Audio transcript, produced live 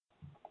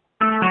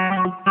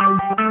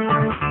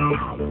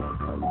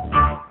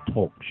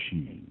Talk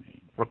shit.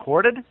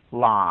 Recorded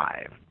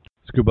live.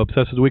 Scuba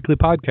Obsessed is a weekly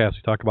podcast.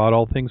 We talk about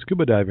all things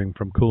scuba diving,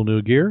 from cool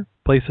new gear,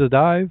 places to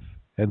dive,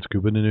 and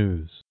scuba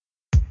news.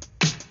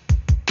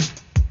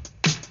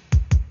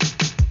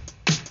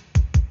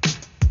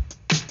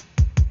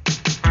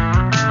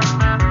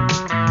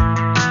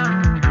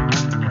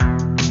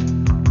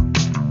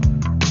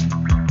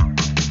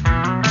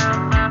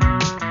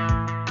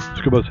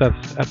 Scuba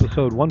Obsessed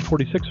episode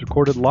 146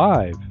 recorded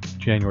live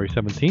January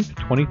 17th,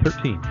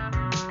 2013.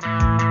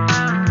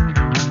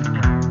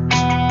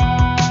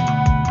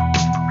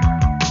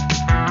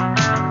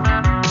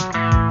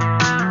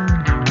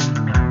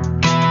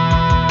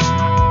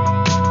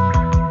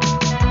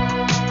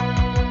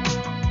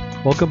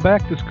 Welcome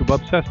back to Scuba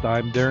Obsessed.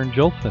 I'm Darren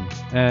Gilson,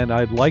 and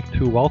I'd like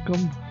to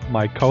welcome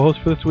my co-host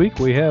for this week.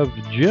 We have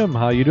Jim.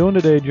 How you doing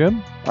today,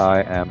 Jim?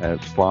 I am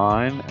as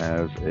fine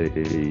as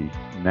a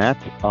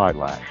gnat's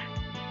eyelash.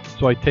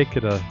 So I take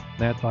it a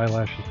gnat's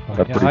eyelash is fine.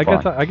 That's pretty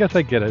fine. I guess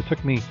I get it. It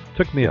took me a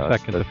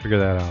second to figure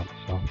that out.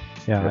 So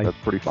that's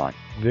pretty fine.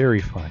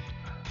 Very fine.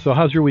 So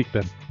how's your week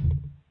been?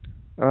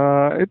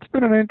 It's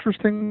been an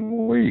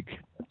interesting week.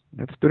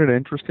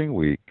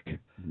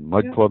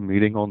 Mud Club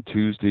meeting on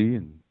Tuesday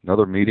and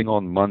another meeting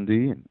on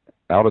Monday, and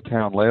out of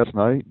town last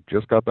night.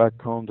 Just got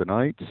back home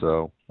tonight,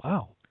 so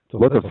wow.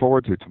 Looking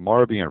forward to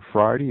tomorrow being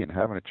Friday and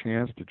having a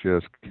chance to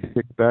just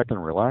kick back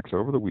and relax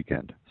over the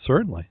weekend.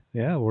 Certainly.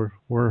 Yeah, we're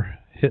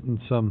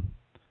hitting some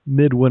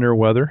midwinter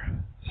weather.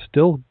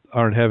 Still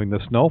aren't having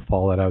the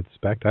snowfall that I would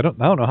expect. I don't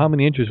know how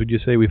many inches would you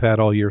say we've had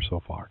all year so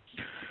far?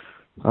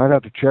 I'd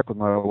have to check with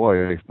my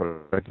wife, but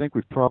I think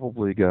we've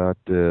probably got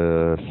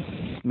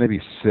maybe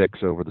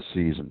 6 over the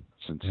season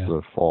since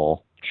the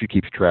fall. She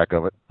keeps track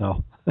of it.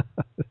 Oh,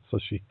 so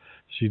she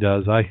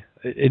does.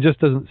 It just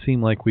doesn't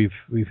seem like we've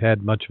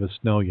had much of a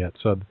snow yet.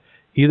 So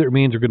either it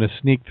means we're going to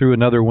sneak through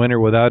another winter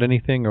without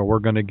anything, or we're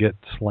going to get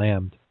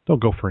slammed.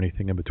 Don't go for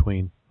anything in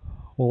between.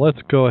 Well,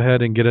 let's go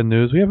ahead and get in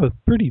news. We have a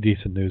pretty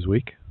decent news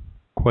week.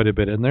 Quite a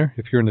bit in there.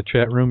 If you're in the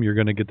chat room, you're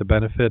going to get the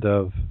benefit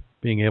of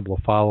being able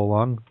to follow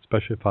along,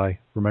 especially if I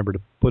remember to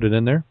put it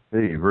in there.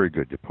 Hey, very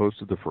good. You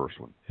posted the first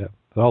one. Yeah,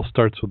 it all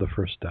starts with the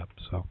first step,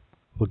 so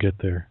we'll get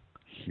there.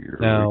 Here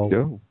we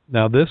go.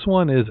 Now, this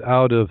one is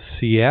out of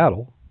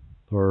Seattle,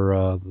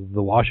 or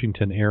the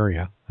Washington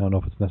area. I don't know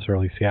if it's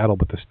necessarily Seattle,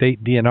 but the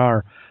state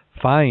DNR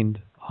fined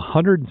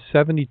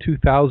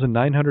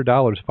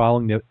 $172,900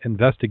 following the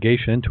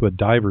investigation into a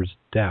diver's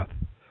death.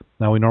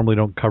 Now, we normally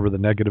don't cover the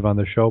negative on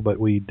the show, but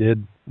we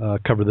did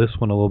cover this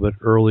one a little bit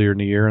earlier in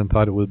the year and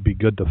thought it would be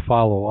good to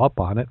follow up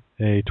on it.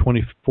 A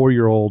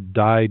 24-year-old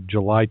died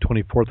July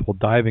 24th while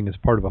diving as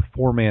part of a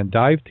 4-man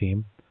dive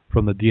team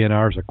from the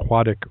DNR's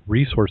Aquatic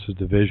Resources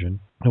Division.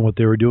 And what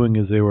they were doing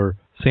is they were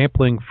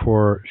sampling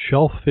for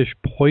shellfish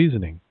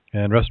poisoning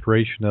and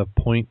restoration of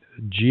Point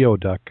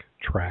Geoduck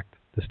Tract.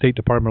 The State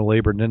Department of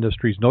Labor and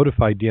Industries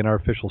notified DNR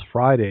officials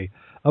Friday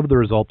of the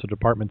results of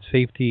Department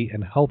Safety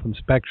and Health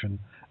inspection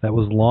that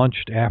was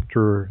launched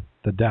after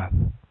the death.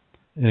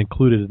 It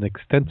included an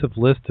extensive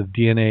list of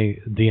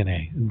DNR's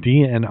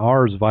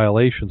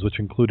violations, which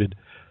included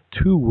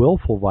 2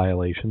 willful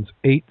violations,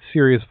 8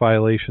 serious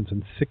violations,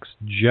 and 6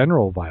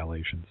 general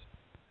violations.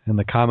 And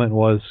the comment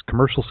was,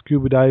 commercial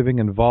scuba diving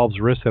involves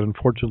risks that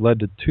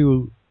unfortunately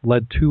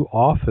led too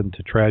often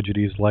to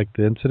tragedies like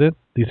the incident.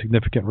 These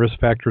significant risk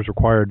factors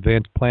require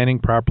advanced planning,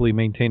 properly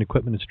maintained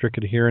equipment, and strict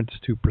adherence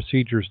to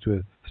procedures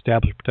to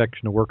establish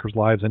protection of workers'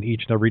 lives on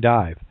each and every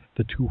dive.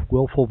 The 2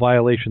 willful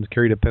violations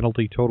carried a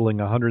penalty totaling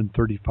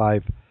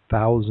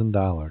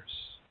 $135,000.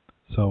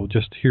 So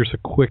just here's a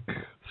quick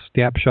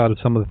snapshot of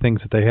some of the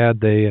things that they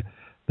had. They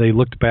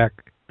looked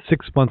back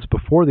 6 months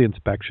before the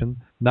inspection.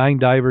 9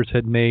 divers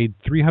had made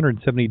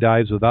 370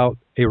 dives without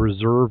a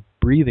reserve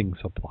breathing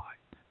supply.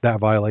 That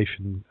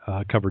violation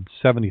covered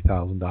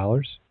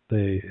 $70,000.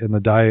 In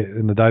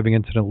the diving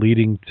incident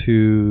leading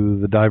to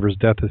the diver's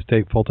death, the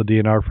state faulted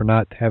DNR for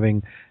not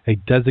having a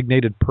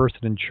designated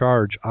person in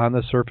charge on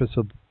the surface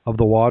of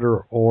the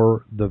water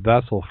or the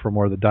vessel from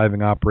where the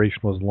diving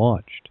operation was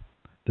launched.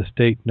 The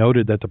state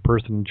noted that the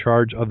person in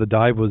charge of the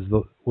dive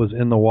was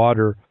in the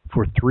water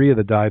for 3 of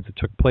the dives that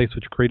took place,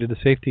 which created a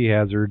safety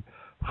hazard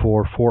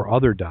for 4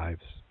 other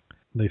dives.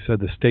 They said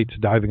the state's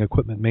diving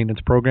equipment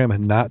maintenance program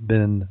had not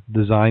been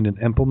designed and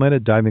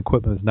implemented. Diving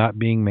equipment is not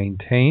being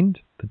maintained.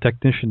 The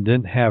technician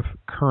didn't have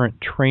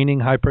current training.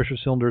 High-pressure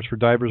cylinders for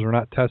divers were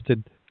not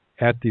tested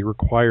at the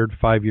required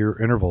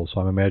 5-year intervals.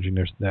 So I'm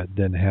imagining that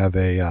didn't have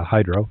a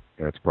hydro.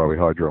 That's probably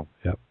hydro.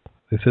 Yep.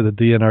 They said the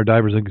DNR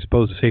divers are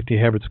exposed to safety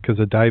hazards because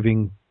the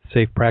diving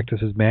safe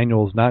practices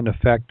manual is not in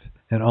effect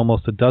in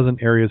almost a dozen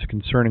areas of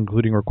concern,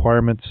 including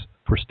requirements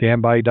for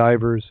standby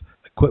divers,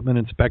 equipment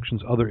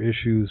inspections, other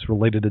issues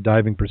related to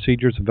diving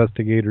procedures.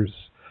 Investigators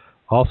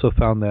also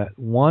found that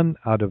 1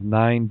 out of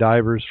 9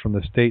 divers from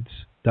the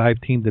state's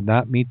dive team did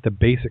not meet the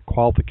basic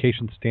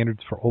qualification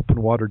standards for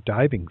open water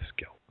diving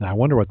skill. Now, I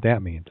wonder what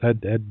that means.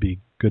 That'd be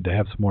good to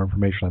have some more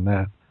information on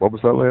that. What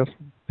was that last?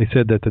 They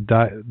said that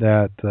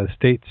the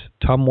state's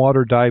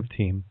Tumwater dive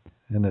team,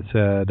 and it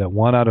said that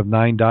 1 out of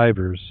 9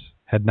 divers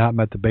had not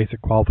met the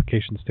basic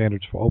qualification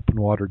standards for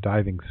open water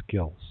diving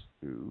skills.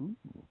 Ooh.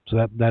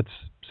 So that's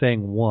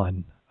saying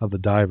one of the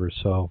divers.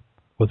 So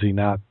was he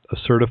not a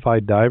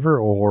certified diver,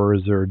 or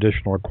is there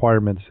additional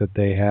requirements that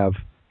they have?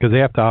 Because they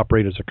have to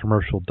operate as a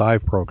commercial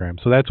dive program.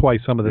 So that's why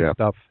some of this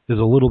stuff is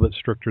a little bit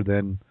stricter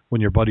than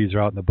when your buddies are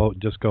out in the boat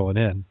and just going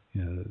in.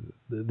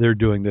 They're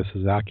doing this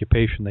as an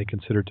occupation they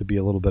consider to be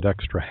a little bit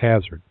extra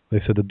hazard.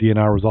 They said the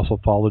DNR was also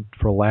followed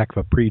for lack of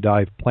a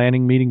pre-dive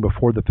planning meeting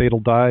before the fatal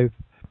dive,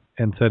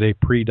 and said a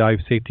pre-dive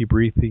safety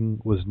briefing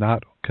was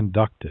not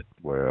conducted.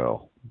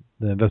 Well,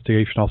 the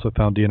investigation also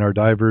found DNR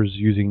divers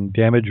using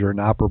damaged or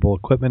inoperable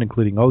equipment,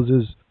 including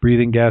hoses,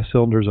 breathing gas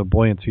cylinders, and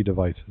buoyancy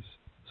devices.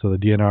 So the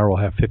DNR will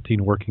have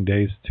 15 working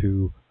days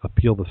to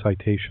appeal the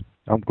citation.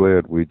 I'm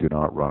glad we do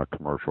not run a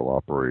commercial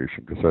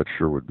operation, because that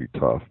sure would be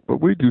tough.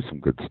 But we do some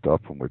good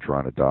stuff when we're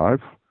trying to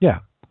dive. Yeah.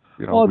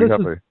 You know,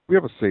 we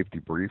have a safety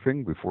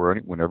briefing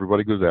when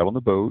everybody goes out on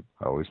the boat.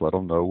 I always let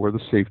them know where the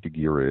safety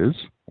gear is.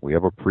 We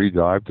have a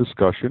pre-dive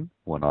discussion.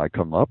 When I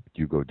come up,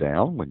 you go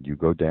down. When you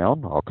go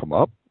down, I'll come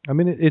up. I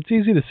mean, it's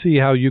easy to see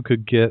how you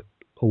could get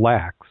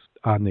lax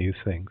on these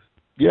things.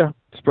 Yeah,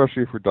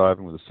 especially if we're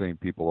diving with the same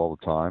people all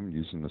the time,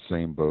 using the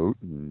same boat,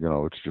 and, you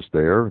know, it's just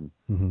there. And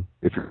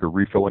if you're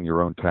refilling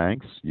your own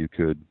tanks, you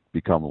could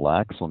become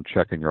lax on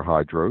checking your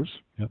hydros.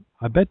 Yep.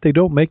 I bet they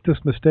don't make this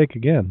mistake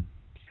again.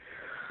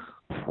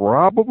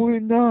 Probably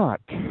not.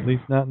 At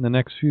least not in the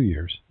next few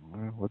years.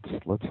 Well,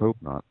 let's hope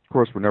not. Of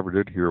course, we never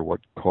did hear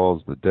what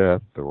caused the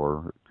death,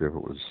 or if it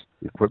was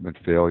equipment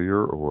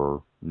failure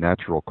or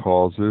natural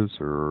causes,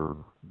 or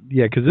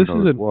because this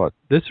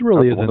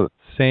really isn't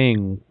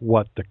saying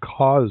what the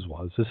cause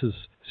was. This is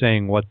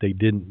saying what they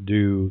didn't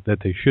do that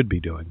they should be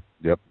doing.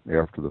 Yep,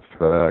 after the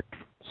fact.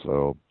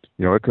 So,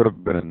 you know, it could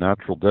have been a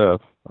natural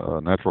death.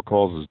 Natural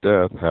causes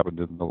death happened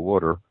in the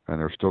water, and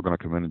they're still going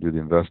to come in and do the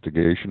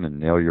investigation and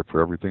nail you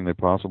for everything they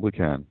possibly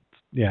can.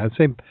 Yeah,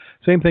 same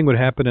thing would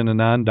happen in a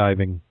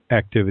non-diving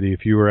activity.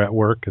 If you were at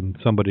work and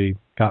somebody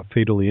got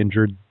fatally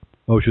injured,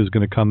 OSHA is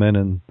going to come in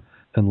and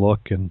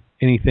look, and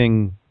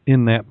anything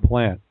in that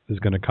plant is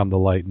going to come to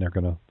light, and they're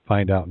going to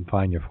find out and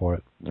fine you for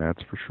it.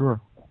 That's for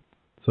sure.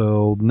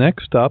 So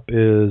next up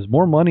is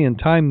more money and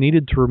time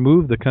needed to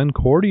remove the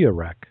Concordia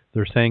wreck.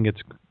 They're saying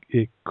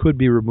it could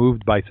be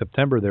removed by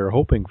September. They're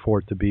hoping for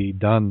it to be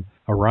done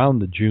around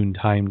the June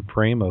time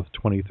frame of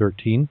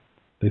 2013.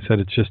 They said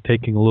it's just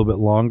taking a little bit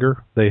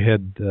longer. They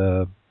had,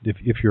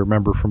 if you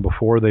remember from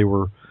before, they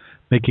were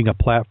making a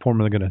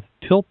platform and they're going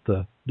to tilt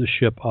the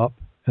ship up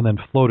and then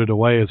float it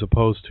away, as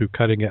opposed to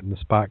cutting it in the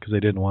spot, because they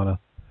didn't want to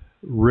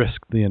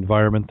risk the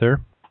environment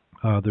there.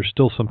 There's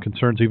still some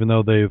concerns, even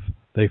though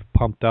they've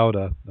pumped out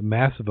a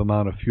massive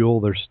amount of fuel.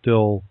 There's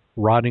still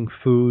rotting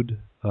food,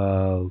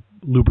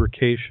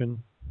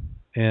 lubrication,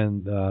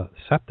 and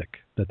septic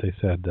that they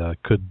said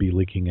could be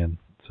leaking in.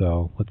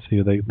 So let's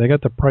see. They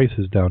got the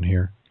prices down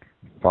here.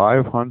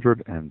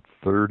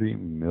 530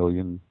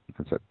 million,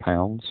 is that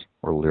pounds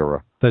or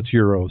lira? That's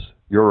euros.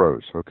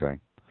 Euros, okay.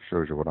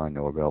 Shows you what I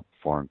know about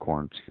foreign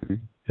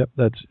currency. Yep,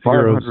 that's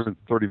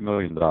 $530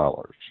 million.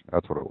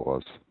 That's what it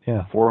was.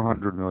 Yeah.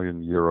 400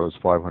 million euros,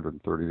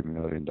 $530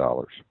 million.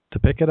 To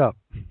pick it up.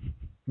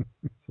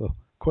 So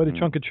quite a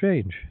chunk of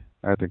change.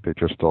 I think they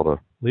just ought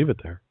to leave it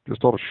there.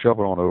 Just ought to shove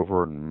it on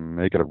over and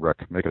make it a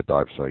wreck, make it a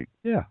dive site.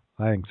 Yeah,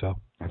 I think so.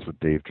 That's what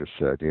Dave just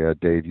said. Yeah,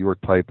 Dave, you were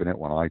typing it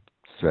when I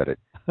said it.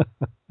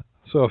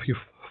 So if you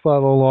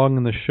follow along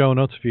in the show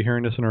notes, if you're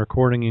hearing this in a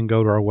recording, you can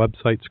go to our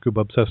website,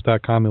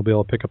 scubaobsessed.com. You'll be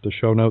able to pick up the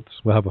show notes.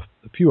 We'll have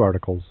a few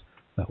articles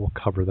that will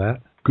cover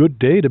that. Good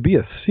day to be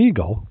a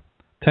seagull.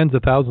 Tens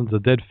of thousands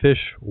of dead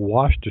fish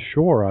washed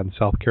ashore on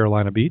South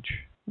Carolina beach.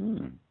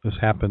 This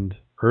happened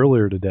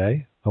earlier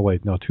today. Oh,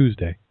 wait, no,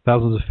 Tuesday.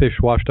 Thousands of fish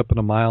washed up in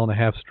a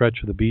 1.5-mile stretch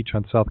of the beach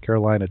on South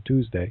Carolina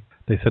Tuesday.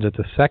 They said it's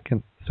the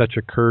second such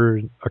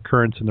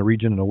occurrence in the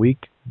region in a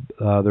week.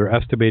 They're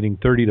estimating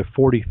 30 to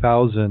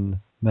 40,000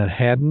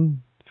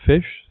 Manhattan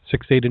fish,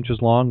 6 to 8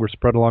 inches long, were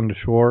spread along the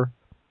shore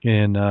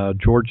in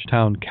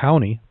Georgetown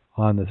County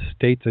on the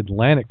state's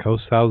Atlantic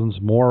coast. Thousands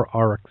more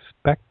are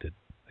expected.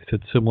 They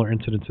said similar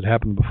incidents had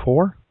happened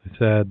before. They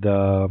said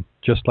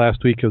just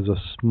last week it was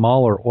a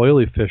smaller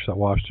oily fish that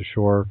washed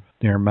ashore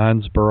near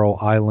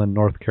Mansboro Island,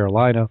 North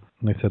Carolina.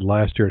 And they said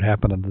last year it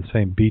happened on the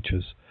same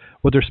beaches.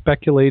 What they're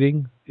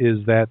speculating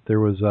is that there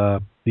was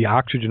the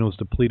oxygen was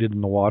depleted in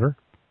the water,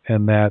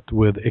 and that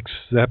with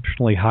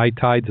exceptionally high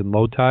tides and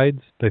low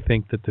tides, they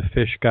think that the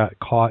fish got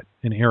caught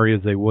in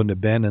areas they wouldn't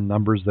have been in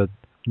numbers that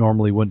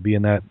normally wouldn't be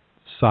in that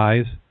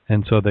size,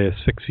 and so they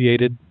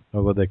asphyxiated,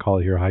 or what they call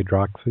it here,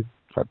 hypoxia.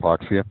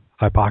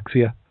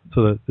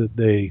 So that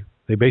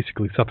they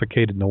basically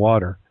suffocated in the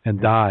water and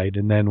died,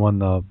 and then when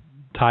the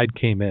tide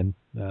came in,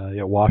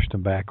 it washed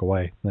them back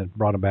away and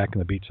brought them back in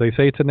the beach. So they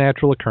say it's a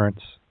natural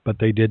occurrence, but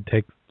they did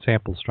take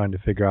samples trying to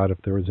figure out if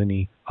there was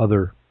any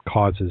other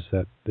causes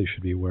that they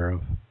should be aware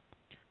of.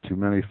 Too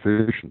many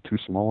fish in too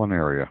small an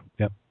area.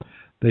 Yep.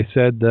 They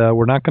said,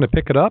 we're not going to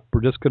pick it up.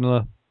 We're just going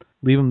to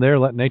leave them there,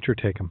 let nature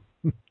take them.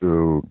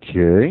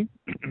 Okay.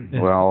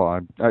 Well,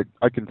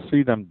 I can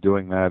see them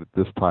doing that at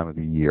this time of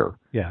the year.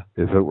 Yeah.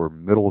 If it were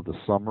middle of the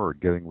summer or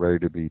getting ready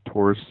to be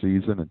tourist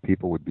season and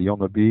people would be on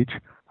the beach,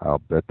 I'll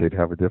bet they'd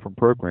have a different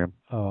program.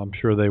 Oh, I'm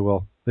sure they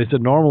will. They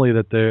said normally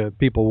that the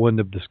people wouldn't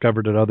have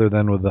discovered it other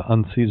than with the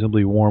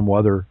unseasonably warm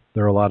weather.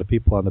 There are a lot of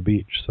people on the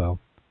beach, so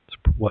it's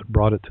what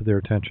brought it to their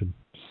attention.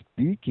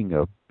 Speaking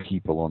of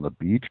people on the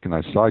beach, can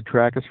I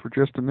sidetrack us for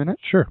just a minute?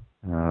 Sure.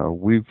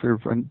 We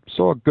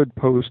saw a good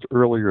post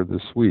earlier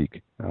this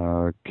week.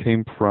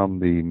 Came from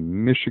the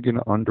Michigan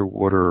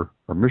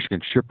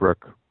Shipwreck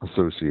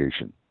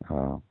Association.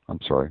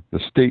 The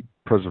State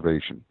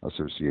Preservation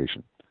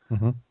Association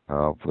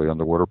for the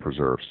underwater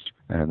preserves.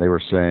 And they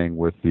were saying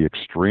with the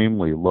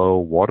extremely low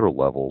water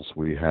levels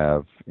we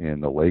have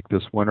in the lake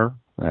this winter,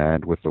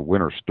 and with the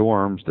winter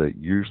storms that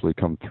usually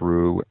come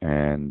through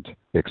and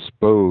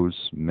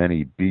expose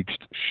many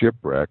beached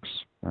shipwrecks,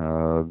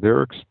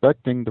 they're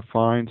expecting to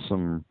find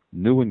some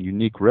new and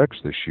unique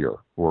wrecks this year,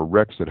 or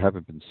wrecks that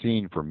haven't been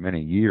seen for many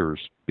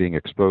years being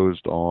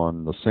exposed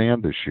on the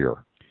sand this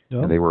year.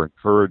 And they were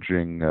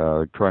encouraging,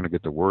 trying to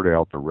get the word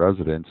out to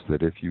residents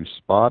that if you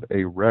spot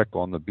a wreck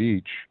on the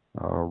beach,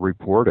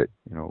 report it.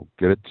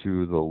 Get it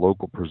to the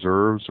local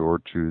preserves or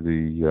to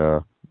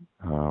the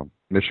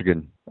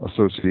Michigan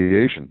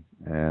Association,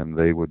 and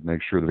they would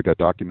make sure that it got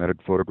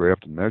documented,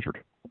 photographed, and measured.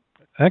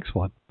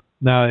 Excellent.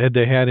 Now, had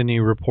they had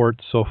any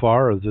reports so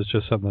far, or is this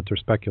just something that they're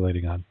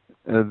speculating on?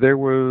 There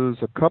was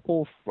a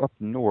couple up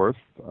north.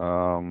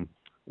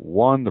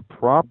 One, the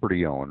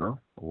property owner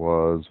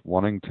was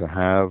wanting to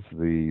have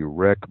the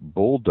wreck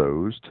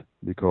bulldozed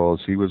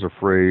because he was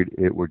afraid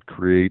it would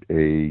create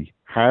a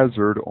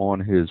hazard on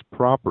his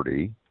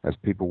property as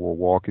people were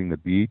walking the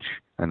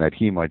beach and that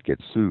he might get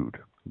sued.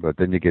 But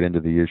then you get into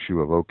the issue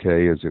of,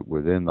 okay, is it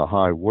within the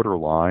high water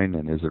line,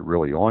 and is it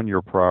really on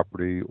your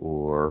property,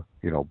 or,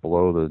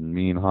 below the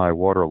mean high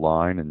water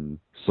line and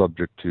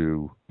subject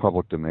to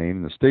public domain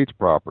and the state's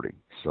property?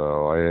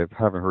 So I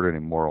haven't heard any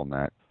more on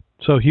that.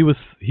 So he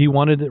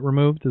wanted it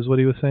removed, is what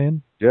he was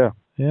saying? Yeah.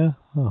 Yeah?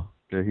 Oh.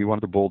 Yeah, he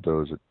wanted to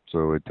bulldoze it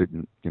so it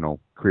didn't,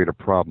 create a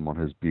problem on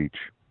his beach.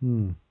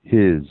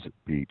 His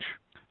beach.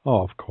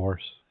 Oh, of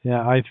course.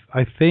 Yeah, I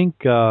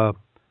think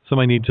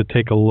somebody needs to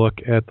take a look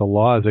at the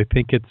laws. I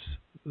think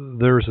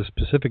there's a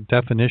specific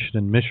definition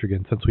in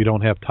Michigan, since we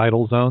don't have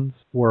tidal zones,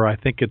 where I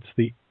think it's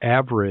the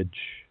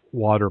average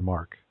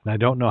watermark. And I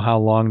don't know how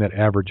long that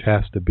average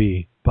has to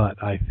be,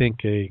 but I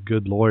think a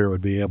good lawyer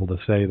would be able to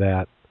say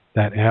that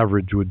that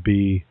average would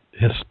be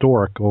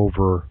historic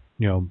over,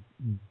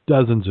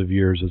 dozens of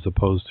years as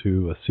opposed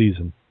to a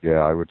season.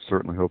 Yeah, I would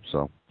certainly hope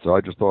so. So I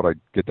just thought I'd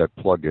get that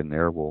plug in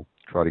there. We'll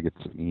try to get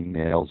some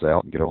emails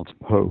out and get on some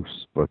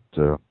posts. But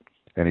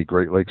any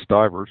Great Lakes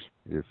divers,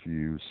 if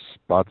you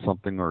spot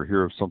something or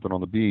hear of something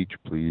on the beach,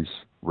 please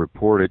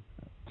report it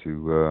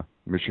to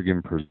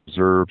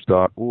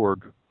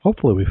MichiganPreserves.org.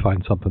 Hopefully we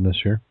find something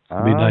this year.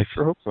 It'd be nice. I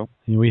sure hope so.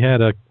 We had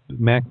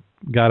Mac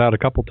got out a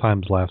couple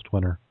times last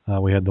winter.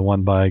 We had the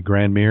one by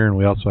Grand Mere, and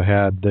we also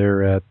had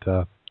there at,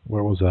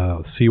 where was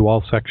a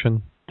seawall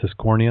section,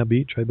 Tiscornia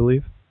Beach, I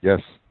believe. Yes.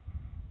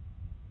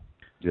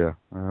 Yeah,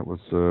 it was.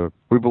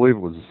 We believe it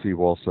was a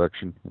seawall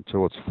section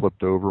until it's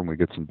flipped over and we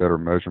get some better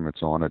measurements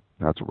on it.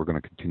 That's what we're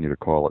going to continue to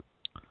call it.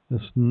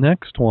 This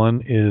next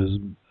one is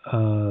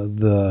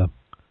the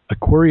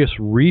Aquarius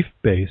Reef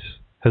Base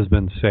has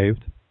been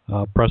saved.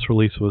 A press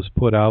release was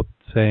put out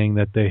saying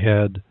that they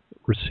had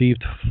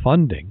received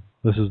funding.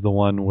 This is the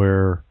one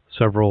where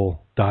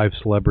several dive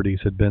celebrities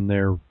had been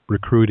there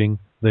recruiting.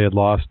 They had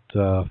lost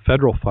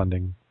federal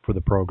funding for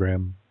the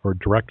program, or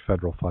direct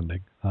federal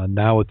funding.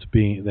 Now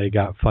they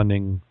got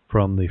funding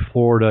from the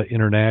Florida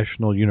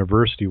International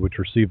University, which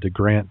received a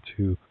grant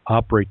to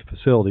operate the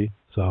facility.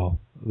 So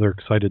they're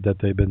excited that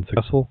they've been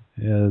successful.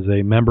 As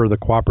a member of the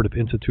Cooperative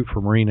Institute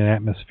for Marine and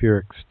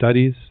Atmospheric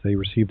Studies, they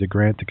received a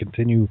grant to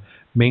continue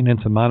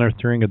maintenance and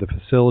monitoring of the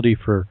facility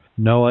for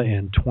NOAA.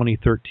 In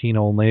 2013,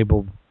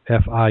 enabled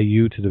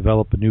FIU to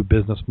develop a new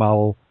business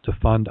model to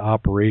fund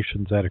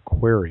operations at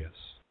Aquarius.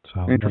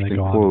 So interesting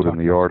quote in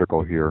the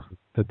article here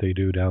that they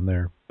do down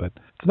there. But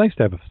it's nice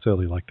to have a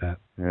facility like that.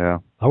 Yeah.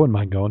 I wouldn't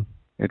mind going.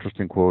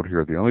 Interesting quote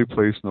here. The only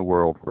place in the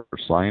world where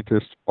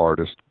scientists,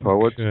 artists,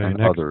 poets,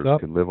 and others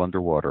can live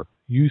underwater.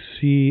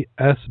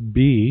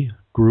 UCSB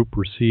Group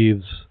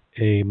receives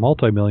a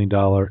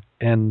multi-million-dollar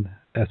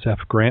NSF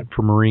grant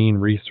for marine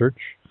research.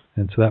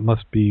 And so that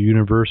must be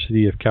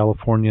University of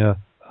California,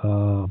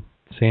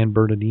 San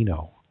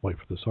Bernardino. Wait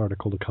for this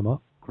article to come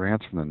up.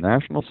 Grants from the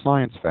National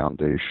Science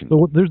Foundation.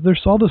 So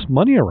there's all this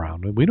money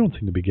around, and we don't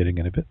seem to be getting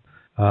any of it.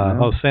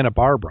 Santa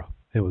Barbara.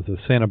 It was the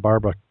Santa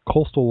Barbara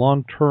Coastal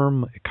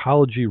Long-Term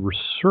Ecology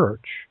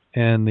Research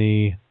and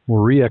the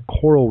Moorea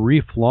Coral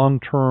Reef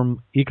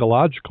Long-Term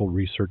Ecological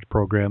Research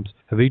programs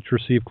have each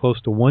received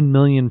close to $1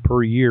 million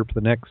per year for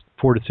the next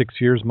 4 to 6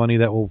 years, money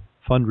that will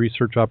fund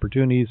research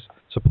opportunities,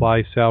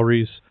 supply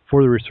salaries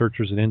for the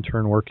researchers and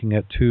intern working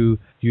at 2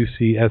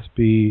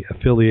 UCSB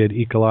affiliated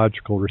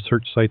ecological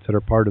research sites that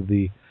are part of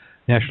the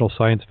National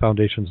Science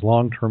Foundation's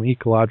Long-Term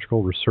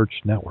Ecological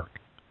Research Network.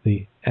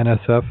 the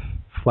NSF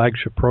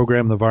flagship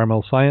program in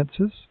environmental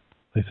sciences.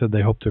 They said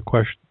they hope to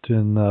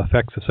question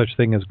effects of such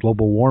thing as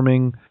global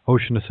warming,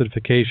 ocean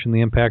acidification,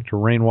 the impact of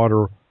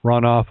rainwater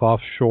runoff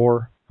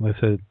offshore. And they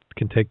said it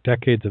can take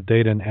decades of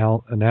data and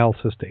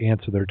analysis to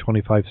answer their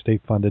 25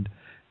 state-funded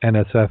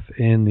NSF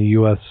in the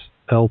U.S.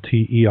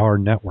 LTER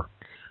network.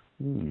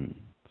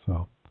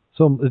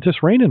 So it's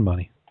just raining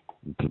money.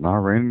 It's not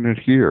raining it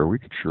here. We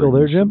could sure still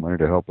there, use Jim? some money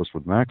to help us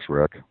with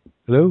MaxRec.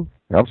 Hello?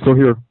 Yeah, I'm still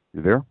here.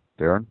 You there,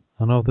 Darren? I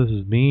don't know if this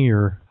is me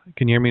or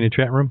can you hear me in the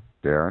chat room?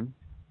 Darren?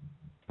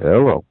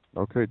 Hello.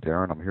 Okay,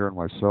 Darren, I'm hearing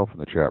myself in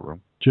the chat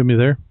room. Jim, you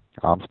there?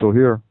 I'm still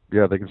here.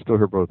 Yeah, they can still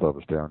hear both of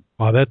us, Darren.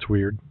 Oh, that's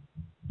weird.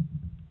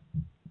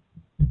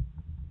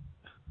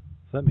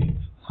 That means,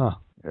 huh?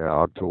 Yeah,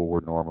 I'm told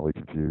we're normally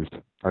confused.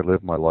 I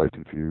live my life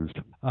confused.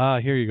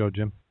 Here you go,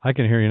 Jim. I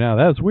can hear you now.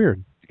 That was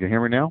weird. You can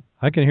hear me now?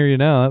 I can hear you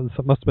now.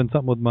 That must have been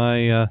something with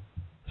my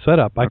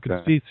setup. I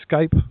could see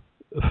Skype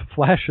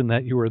flashing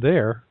that you were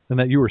there and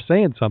that you were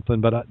saying something,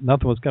 but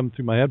nothing was coming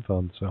through my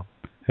headphones, so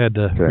I had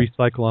to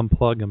recycle,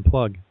 unplug, and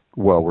plug.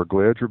 Well, we're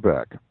glad you're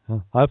back.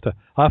 I'll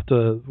have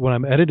to, when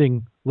I'm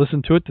editing,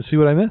 listen to it to see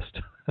what I missed.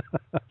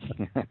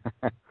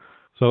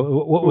 So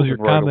what was your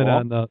comment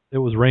on it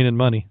was raining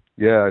money?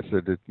 Yeah, I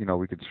said that,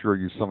 we could sure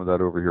use some of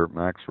that over here at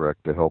MaxRec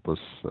to help us.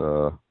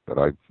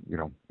 But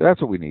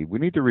that's what we need. We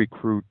need to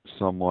recruit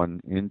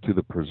someone into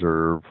the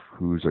preserve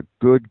who's a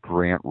good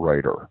grant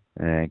writer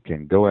and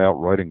can go out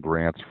writing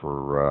grants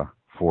for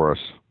us.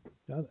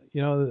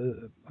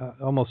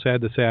 Almost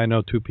sad to say I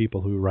know 2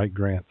 people who write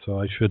grants, so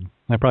I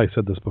probably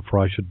said this before,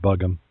 I should bug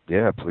them.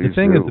 Yeah, please. The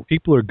thing is, the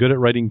people who are good at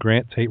writing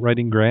grants hate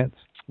writing grants.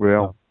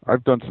 Well,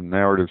 I've done some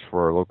narratives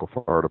for our local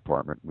fire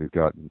department. We've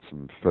gotten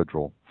some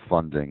federal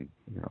funding.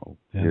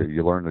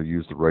 You learn to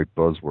use the right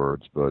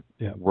buzzwords, but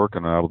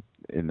working out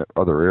in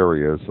other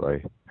areas,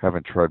 I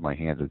haven't tried my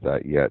hand at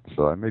that yet.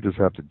 So I may just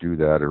have to do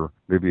that, or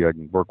maybe I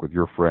can work with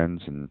your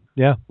friends and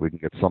we can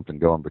get something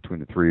going between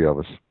the 3 of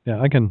us. Yeah,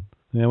 I can.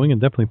 Yeah, we can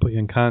definitely put you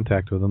in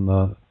contact with them.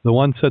 The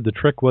one said the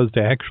trick was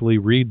to actually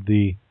read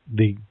the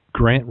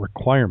grant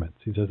requirements.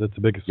 He says that's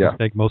the biggest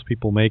mistake most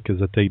people make is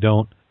that they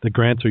don't. The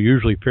grants are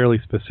usually fairly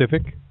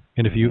specific,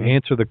 and if you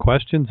answer the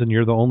questions and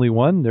you're the only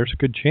one, there's a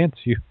good chance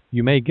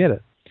you may get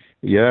it.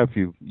 Yeah, if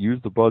you use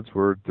the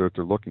buzzword that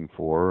they're looking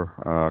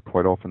for,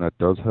 quite often that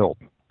does help.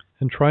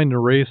 And trying to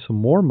raise some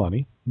more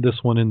money,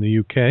 this one in the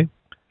UK,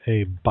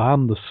 a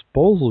bomb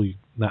disposal.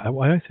 Now,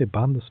 why did I say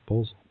bomb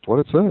disposal? That's what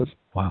it says.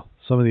 Wow,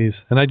 some of these,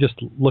 and I just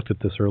looked at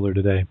this earlier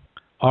today.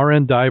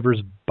 RN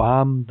Divers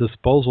bomb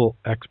disposal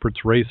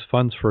experts raise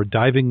funds for a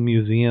diving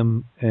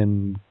museum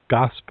in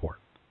Gosport.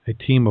 A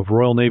team of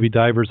Royal Navy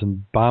divers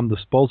and bomb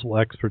disposal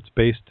experts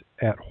based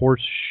at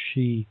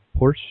Horseshoe?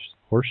 God,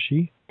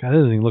 that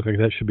doesn't even look like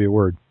that should be a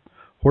word.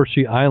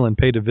 Horseshoe Island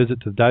paid a visit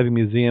to the diving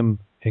museum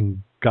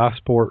in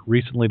Gosport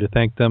recently to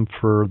thank them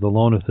for the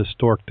loan of the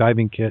historic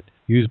diving kit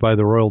used by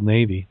the Royal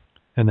Navy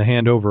and to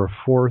hand over a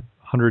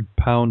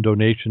 £400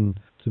 donation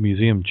to the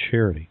museum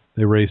charity.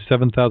 They raised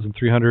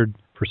 $7,300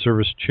 for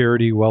service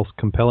charity whilst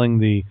competing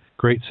the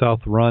Great South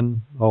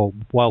Run. Oh,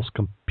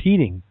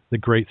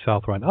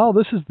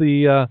 this is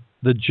the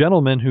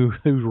gentleman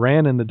who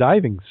ran in the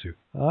diving suit.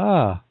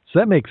 So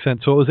that makes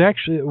sense. So it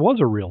was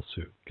a real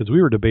suit, because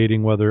we were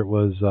debating whether it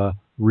was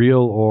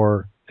real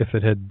or if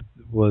it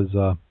was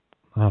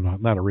I don't know,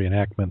 not a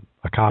reenactment,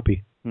 a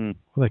copy. What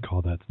do they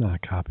call that? It's not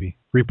a copy.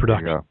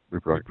 Reproduction.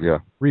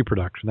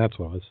 Reproduction, that's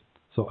what it was.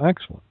 So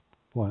excellent.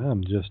 Boy,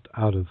 I'm just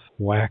out of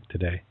whack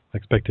today. I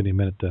expect any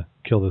minute to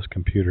kill this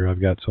computer.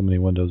 I've got so many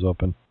windows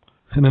open.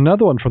 And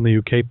another one from the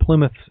UK,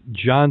 Plymouth's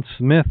John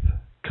Smith,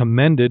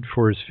 commended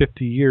for his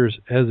 50 years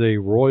as a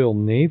Royal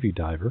Navy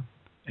diver.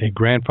 A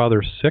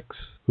grandfather 6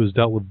 who's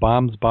dealt with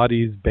bombs,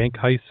 bodies, bank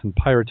heists, and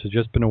pirates has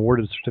just been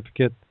awarded a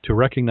certificate to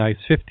recognize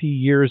 50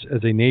 years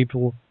as a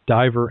naval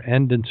diver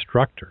and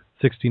instructor.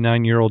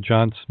 69-year-old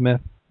John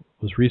Smith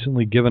was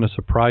recently given a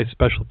surprise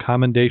special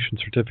commendation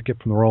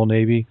certificate from the Royal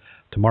Navy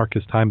to mark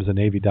his time as a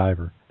Navy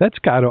diver. That's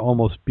got to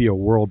almost be a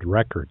world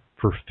record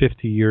for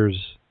 50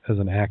 years as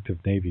an active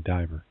Navy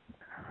diver.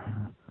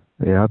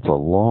 Yeah, that's a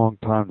long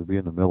time to be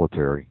in the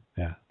military.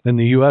 Yeah. In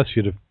the U.S.,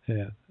 you'd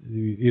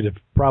have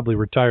probably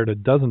retired a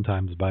dozen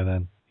times by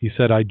then. He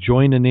said, I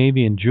joined the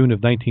Navy in June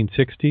of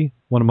 1960.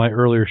 One of my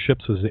earlier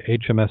ships was the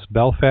HMS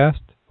Belfast.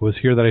 It was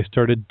here that I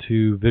started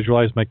to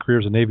visualize my career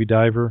as a Navy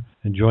diver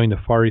and joined the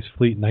Far East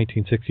Fleet in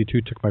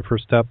 1962, took my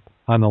first step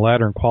on the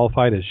ladder and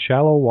qualified as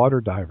shallow water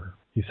diver.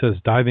 He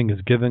says diving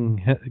has given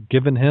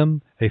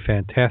him a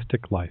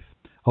fantastic life.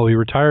 Oh, he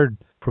retired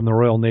from the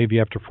Royal Navy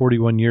after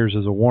 41 years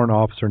as a warrant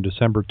officer in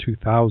December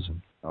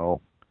 2000. Oh.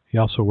 He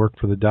also worked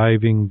for the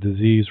Diving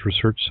Disease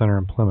Research Center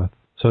in Plymouth.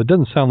 So it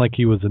doesn't sound like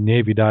he was a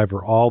Navy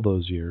diver all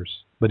those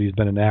years, but he's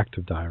been an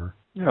active diver.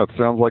 Yeah, it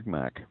sounds like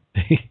Mac.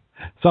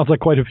 Sounds like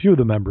quite a few of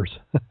the members.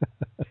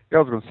 Yeah,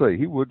 I was going to say,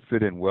 he would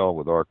fit in well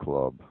with our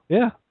club.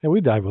 Yeah,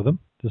 we dive with him.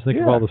 Just think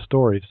of all the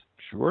stories.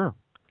 Sure.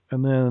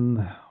 And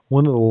then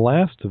one of the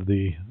last of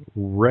the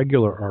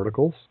regular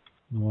articles,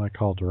 well, I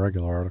call it the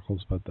regular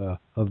articles, but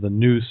of the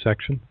news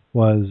section,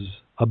 was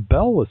a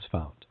bell was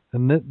found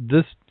And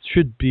this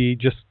should be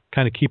just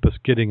kind of keep us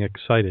getting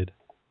excited.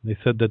 They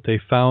said that they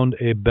found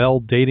a bell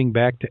dating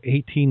back to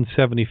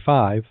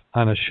 1875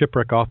 on a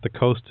shipwreck off the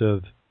coast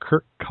of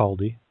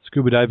Kirkcaldy.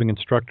 Scuba diving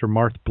instructor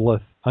Marth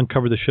Blyth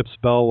uncovered the ship's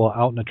bell while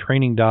out in a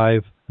training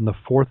dive on the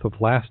 4th of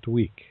last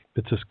week.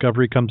 Its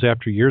discovery comes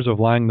after years of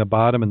lying the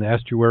bottom in the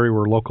estuary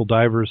where local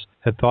divers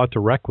had thought the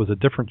wreck was a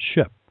different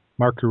ship.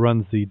 Mark, who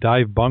runs the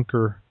dive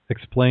bunker,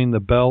 explained the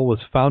bell was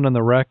found on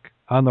the wreck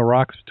on the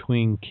rocks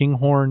between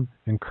Kinghorn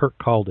and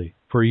Kirkcaldy.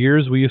 For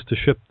years we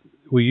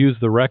used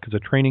the wreck as a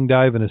training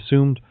dive and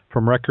assumed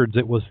from records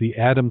it was the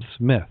Adam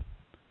Smith.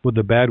 With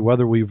the bad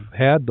weather we've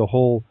had, the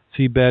whole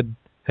seabed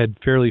had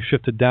fairly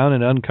shifted down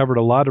and uncovered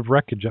a lot of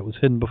wreckage that was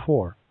hidden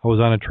before. I was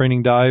on a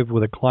training dive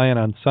with a client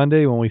on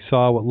Sunday when we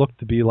saw what looked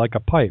to be like a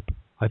pipe.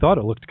 I thought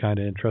it looked kind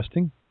of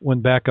interesting.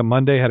 Went back on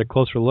Monday, had a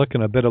closer look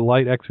and a bit of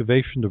light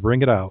excavation to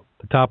bring it out.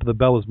 The top of the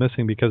bell was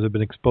missing because it had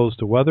been exposed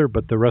to weather,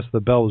 but the rest of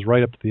the bell was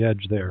right up to the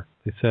edge there.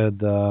 They said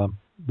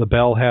the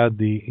bell had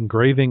the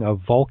engraving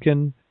of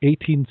Vulcan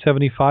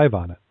 1875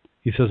 on it.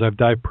 He says, I've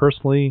dived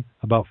personally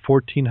about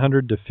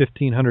 1,400 to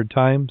 1,500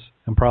 times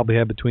and probably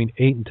had between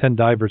 8 and 10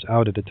 divers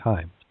out at a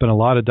time. There's been a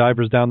lot of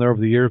divers down there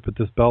over the years, but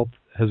this belt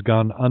has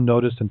gone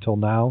unnoticed until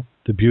now.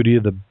 The beauty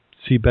of the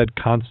seabed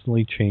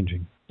constantly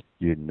changing.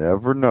 You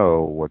never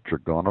know what you're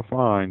going to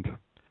find.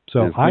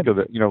 So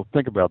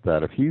think about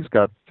that. If he's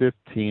got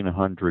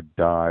 1,500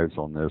 dives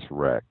on this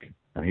wreck,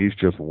 and he's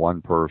just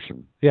one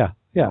person. Yeah.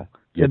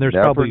 You and there's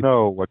never probably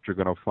know what you're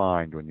going to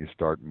find when you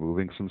start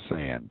moving some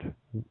sand.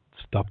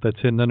 Stuff that's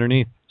hidden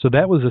underneath. So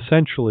that was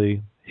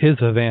essentially his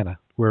Havana,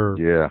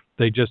 where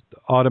they just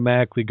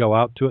automatically go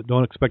out to it,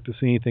 don't expect to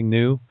see anything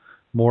new,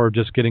 more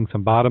just getting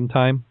some bottom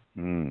time.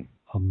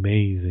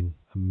 Amazing.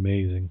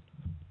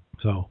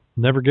 So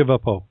never give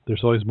up hope.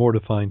 There's always more to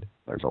find.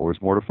 There's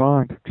always more to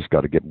find. Just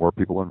got to get more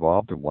people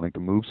involved in wanting to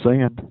move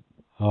sand.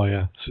 Oh,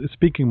 yeah.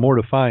 Speaking more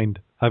to find,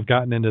 I've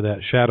gotten into that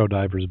Shadow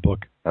Divers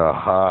book.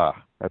 Aha.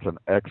 That's an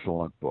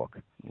excellent book.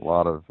 A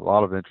lot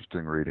of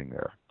interesting reading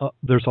there.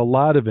 There's a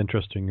lot of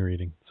interesting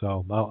reading,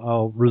 so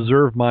I'll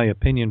reserve my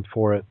opinion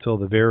for it till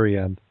the very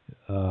end.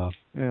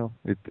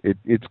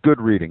 It's good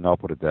reading. I'll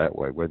put it that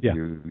way. Whether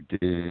you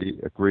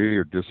agree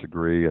or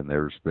disagree, and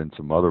there's been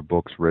some other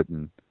books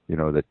written,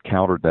 that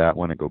countered that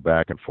one and go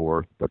back and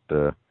forth. But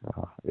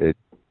it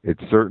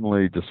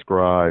certainly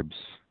describes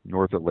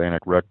North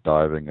Atlantic wreck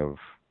diving of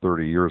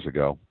 30 years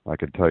ago. I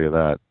can tell you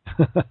that.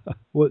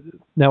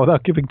 Now,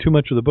 without giving too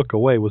much of the book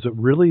away, was it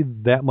really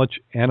that much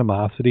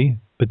animosity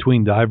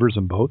between divers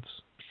and boats?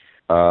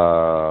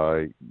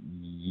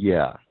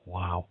 Yeah.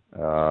 Wow.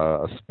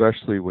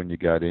 Especially when you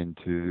got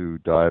into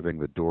diving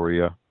the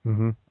Doria.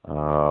 Mm-hmm.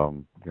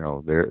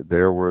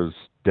 There was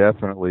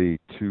definitely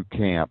two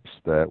camps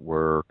that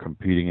were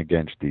competing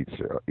against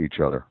each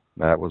other.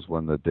 That was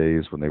when the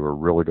days when they were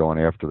really going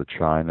after the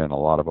China and a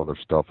lot of other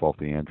stuff off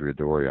the Andrea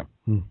Doria.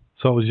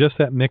 So it was just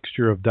that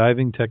mixture of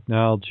diving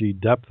technology,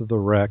 depth of the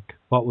wreck,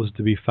 what was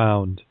to be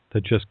found,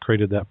 that just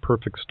created that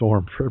perfect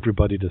storm for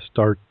everybody to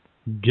start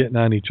getting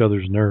on each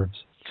other's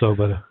nerves. So,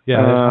 but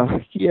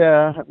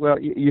well,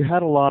 you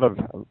had a lot of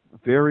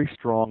very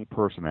strong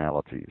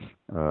personalities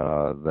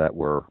that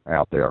were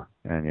out there,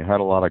 and you had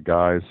a lot of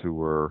guys who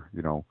were,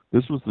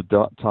 this was the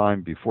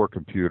time before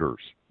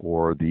computers,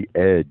 or the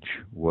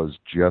edge was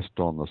just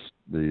on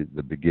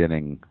the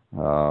beginning,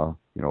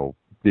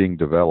 being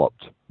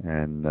developed,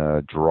 and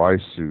dry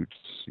suits,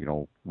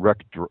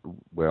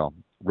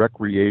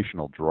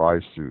 recreational dry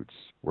suits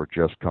were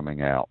just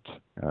coming out,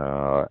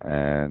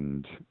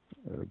 and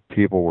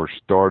people were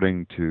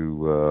starting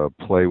to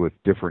play with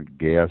different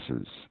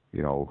gases,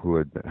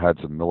 who had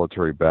some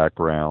military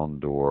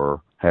background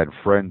or had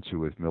friends who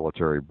with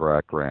military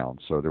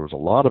background. So there was a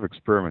lot of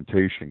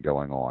experimentation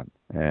going on,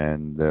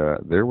 and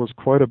there was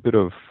quite a bit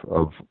of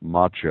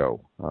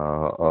macho,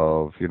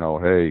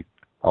 hey,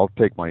 I'll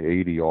take my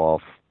 80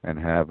 off and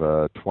have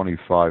a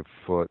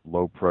 25-foot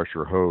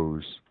low-pressure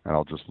hose, and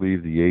I'll just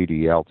leave the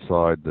 80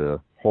 outside the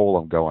hole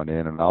I'm going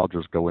in, and I'll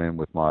just go in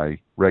with my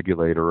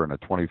regulator and a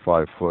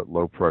 25-foot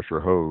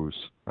low-pressure hose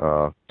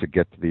to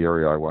get to the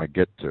area I want to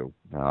get to.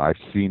 I've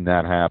seen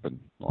that happen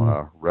on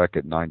a wreck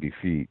at 90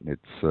 feet.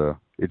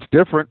 It's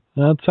different.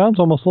 It sounds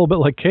almost a little bit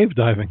like cave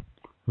diving.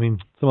 I mean,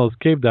 some of those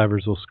cave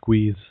divers will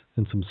squeeze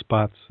in some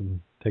spots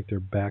and take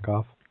their back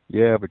off.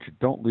 Yeah, but you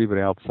don't leave it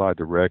outside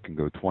the wreck and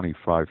go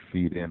 25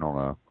 feet in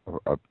on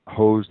a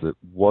hose that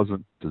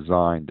wasn't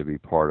designed to be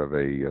part of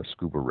a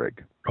scuba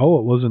rig. Oh,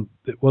 it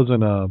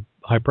wasn't a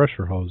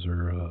high-pressure hose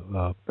or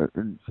a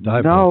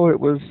dive No, hose.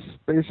 It was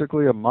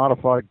basically a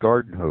modified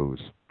garden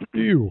hose.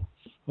 Ew.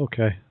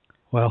 Okay.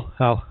 Well,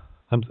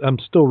 I'm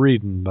still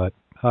reading, but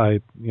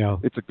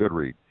it's a good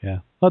read. Yeah,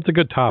 well, it's a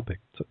good topic.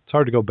 It's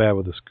hard to go bad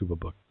with a scuba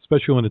book,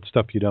 especially when it's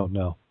stuff you don't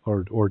know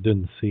or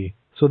didn't see.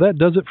 So that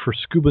does it for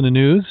Scuba in the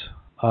News.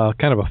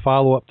 Kind of a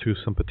follow-up to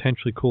some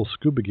potentially cool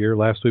scuba gear.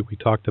 Last week we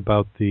talked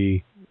about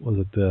the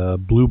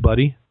Blue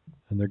Buddy,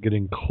 and they're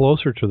getting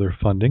closer to their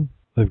funding.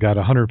 They've got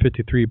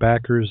 153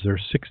 backers. They're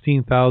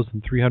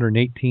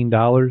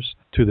 $16,318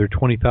 to their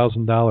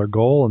 $20,000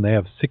 goal, and they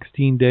have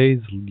 16 days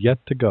yet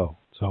to go.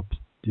 So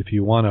if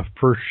you want a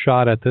first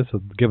shot at this,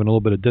 I'm giving a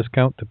little bit of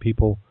discount to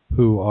people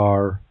who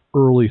are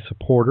early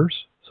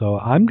supporters. So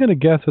I'm going to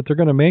guess that they're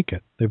going to make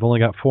it. They've only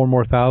got 4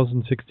 more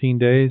thousand, 16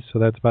 days, so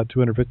that's about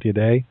 $250 a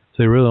day.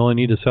 So they really only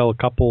need to sell a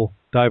couple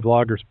dive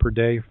loggers per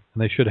day,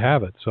 and they should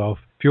have it. So if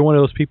you're one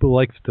of those people who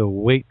likes to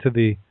wait to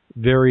the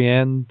very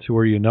end to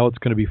where you know it's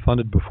going to be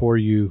funded before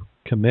you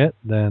commit,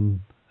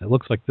 then it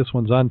looks like this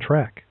one's on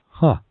track.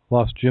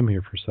 Lost Jim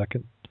here for a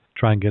second.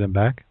 Try and get him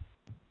back.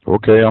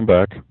 Okay, I'm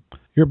back.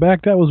 You're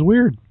back? That was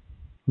weird.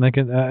 And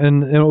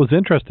what was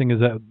interesting is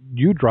that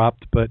you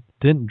dropped, but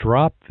didn't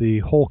drop the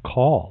whole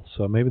call.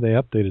 So maybe they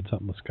updated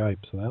something with Skype.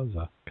 So that was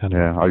a kind of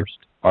a first.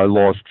 I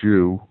lost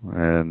you,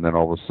 and then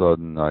all of a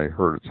sudden I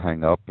heard it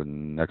hang up,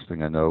 and next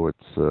thing I know,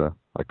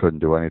 I couldn't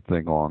do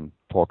anything on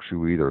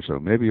TalkShoe either. So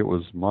maybe it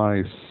was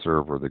my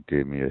server that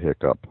gave me a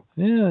hiccup.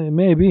 Yeah, it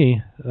may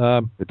be.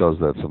 It does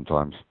that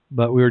sometimes.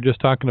 But we were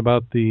just talking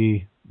about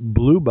the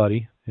Blue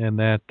Buddy, and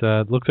that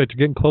looks like you're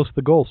getting close to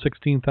the goal,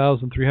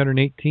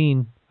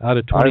 16,318 out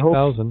of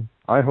 20,000.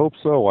 I hope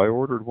so. I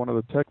ordered one of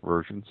the tech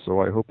versions,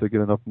 so I hope they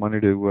get enough money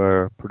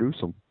to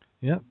produce them.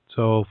 Yeah,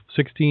 so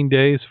 16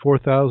 days,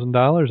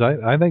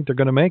 $4,000. I think they're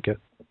going to make it,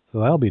 so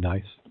that'll be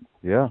nice.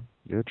 Yeah,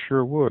 it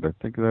sure would. I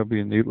think that'd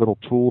be a neat little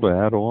tool to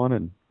add on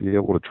and be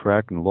able to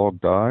track and log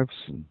dives.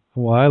 And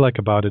what I like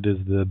about it is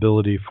the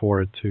ability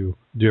for it to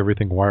do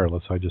everything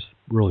wireless. I just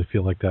really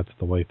feel like that's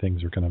the way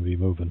things are going to be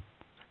moving.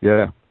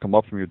 Yeah, come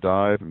up from your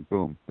dive and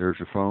boom, there's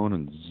your phone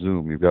and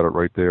zoom, you've got it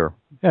right there.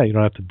 Yeah, you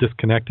don't have to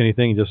disconnect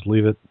anything. You just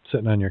leave it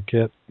sitting on your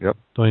kit. Yep.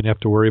 Don't even have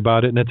to worry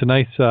about it. And it's a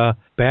nice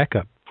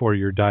backup for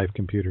your dive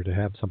computer to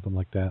have something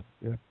like that.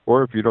 Yeah.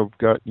 Or if you don't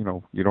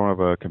have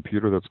a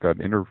computer that's got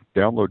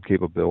download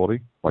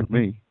capability, like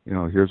me,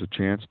 here's a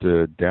chance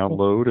to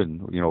download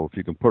and, if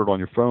you can put it on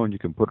your phone, you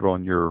can put it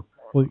on your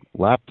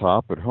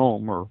laptop at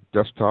home or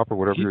desktop or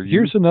whatever you're using.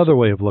 Here's another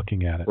way of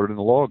looking at it. Put it in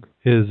the log.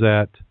 Is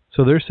that,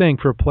 so they're saying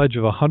for a pledge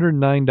of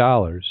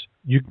 $109,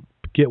 you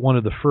get one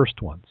of the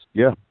first ones.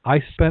 Yeah. I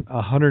spent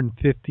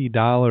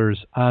 $150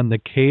 on the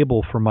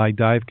cable for my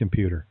dive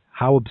computer.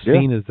 How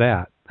obscene is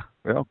that?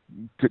 Well,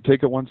 could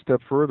take it one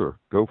step further.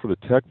 Go for the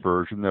tech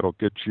version. That'll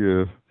get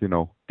you,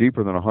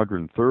 deeper than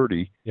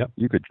 130. Yep.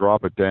 You could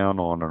drop it down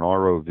on an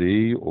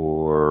ROV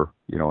or,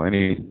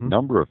 any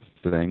number of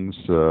things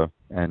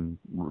and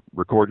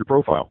record your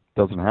profile.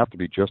 Doesn't have to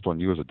be just on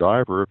you as a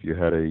diver. If you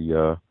had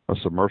a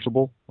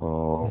submersible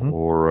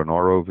or an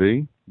ROV,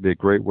 it'd be a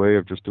great way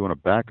of just doing a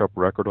backup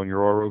record on your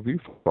ROV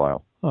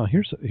file. Oh,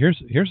 here's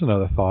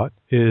another thought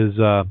is,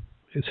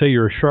 say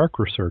you're a shark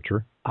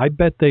researcher. I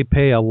bet they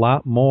pay a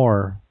lot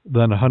more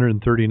than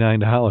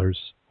 $139,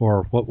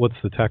 or what's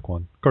the tech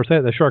one? Of course,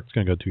 the shark's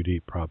going to go too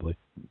deep, probably.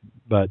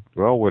 But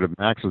when it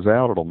maxes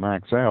out, it'll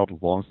max out as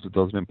long as it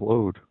doesn't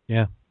implode.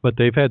 Yeah, but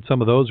they've had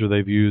some of those where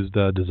they've used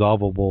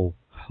dissolvable,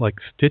 like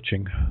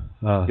stitching,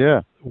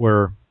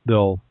 where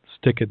they'll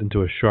stick it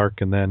into a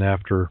shark, and then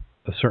after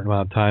a certain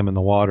amount of time in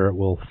the water, it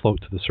will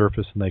float to the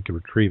surface, and they can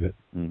retrieve it.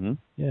 Mm-hmm.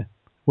 Yeah,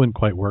 wouldn't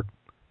quite work,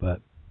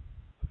 but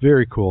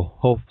very cool.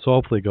 So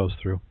hopefully it goes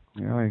through.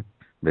 Yeah,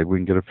 maybe we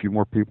can get a few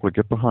more people to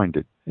get behind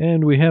it.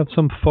 And we have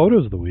some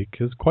photos of the week.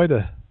 It's quite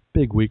a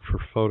big week for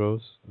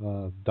photos,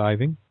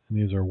 diving, and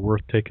these are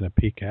worth taking a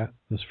peek at.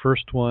 This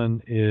first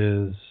one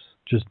is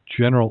just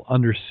general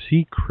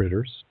undersea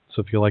critters.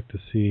 So if you like to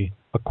see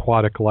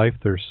aquatic life,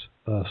 there's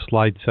a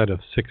slide set of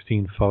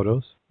 16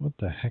 photos. What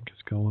the heck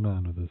is going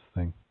on with this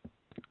thing?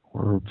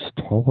 World's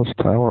tallest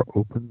tower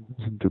opens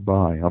in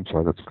Dubai. I'm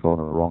sorry, that's going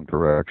in the wrong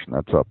direction.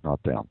 That's up,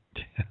 not down.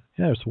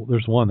 Yeah,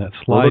 there's one. That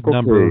slide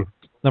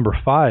number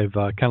 5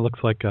 kind of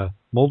looks like a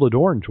molded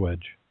orange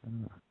wedge,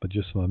 but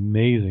just some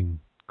amazing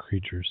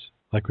creatures.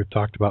 Like we've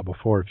talked about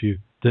before, if you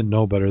didn't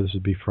know better, this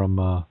would be from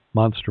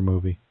Monster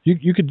Movie.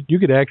 You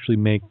could actually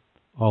make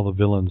all the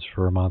villains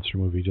for a monster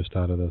movie just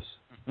out of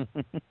this.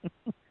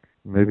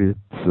 Maybe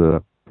it's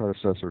a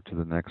predecessor to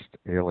the next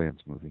Aliens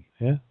movie.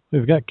 Yeah,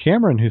 we've got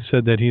Cameron who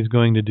said that he's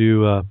going to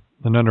do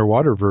an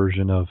underwater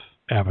version of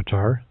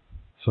Avatar.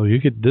 So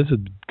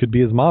could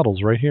be his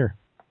models right here.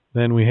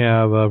 Then we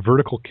have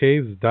Vertical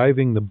Caves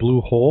Diving the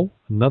Blue Hole,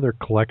 another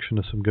collection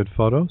of some good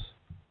photos.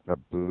 That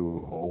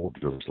blue hole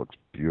just looks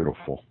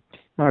beautiful.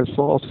 I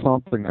saw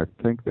something, I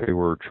think they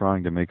were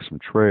trying to make some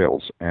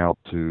trails out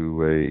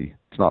to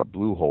it's not a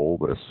blue hole,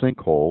 but a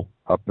sinkhole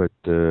up at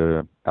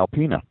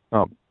Alpena.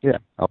 Oh, yeah,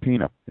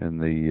 Alpena, in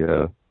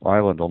the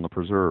island on the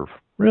preserve.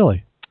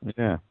 Really?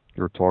 Yeah.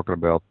 They were talking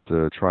about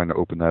trying to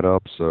open that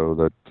up so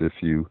that if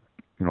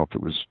if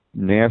it was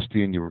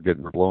nasty and you were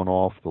getting blown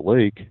off the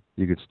lake,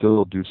 you could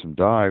still do some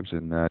dives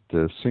in that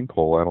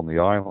sinkhole out on the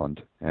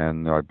island.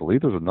 And I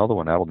believe there's another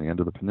one out on the end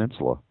of the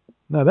peninsula.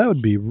 Now, that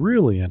would be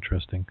really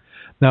interesting.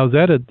 Now, is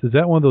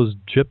that one of those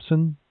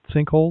gypsum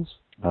sinkholes?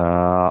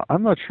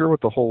 I'm not sure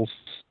what the whole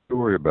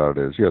story about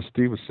it is. Yeah,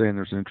 Steve was saying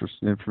there's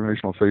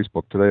information on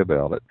Facebook today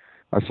about it.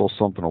 I saw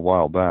something a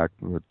while back,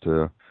 but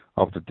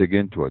I'll have to dig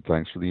into it.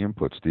 Thanks for the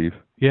input, Steve.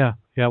 Yeah,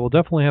 we'll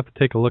definitely have to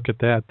take a look at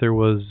that. There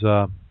was,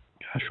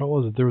 gosh, what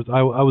was it?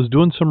 I was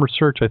doing some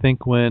research, I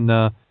think, when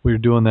we were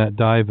doing that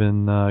dive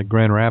in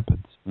Grand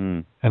Rapids,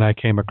 and I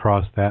came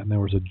across that, and there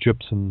was a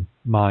gypsum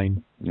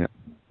mine. Yeah.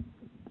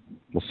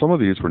 Well, some of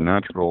these were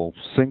natural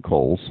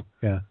sinkholes.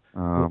 Yeah.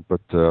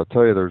 But I'll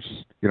tell you,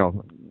 there's,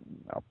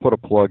 I'll put a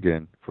plug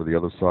in for the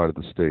other side of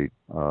the state.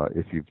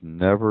 If you've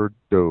never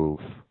dove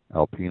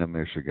Alpena,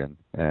 Michigan,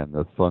 and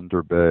the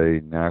Thunder Bay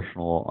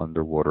National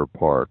Underwater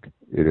Park,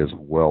 it is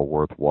well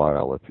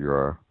worthwhile if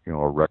you're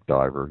a wreck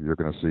diver. You're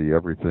going to see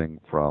everything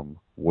from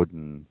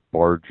wooden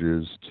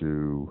barges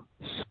to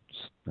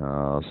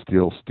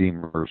steel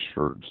steamers,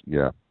 or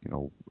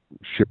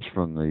ships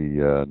from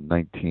the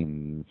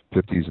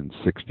 1950s and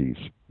 60s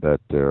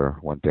that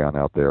went down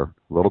out there.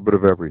 A little bit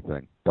of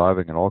everything.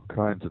 Diving in all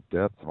kinds of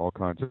depth and all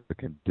kinds of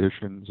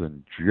conditions,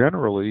 and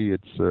generally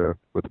it's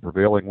with the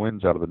prevailing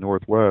winds out of the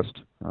northwest,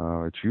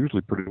 it's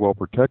usually pretty well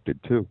protected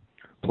too.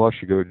 Plus,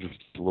 you go just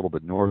a little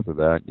bit north of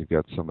that, you've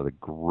got some of the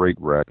great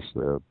wrecks,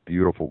 the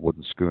beautiful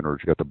wooden schooners.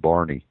 You got the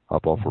Barney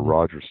up off of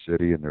Rogers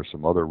City, and there's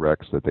some other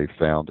wrecks that they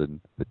found in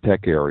the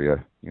Tech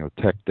area,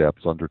 Tech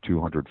depths under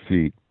 200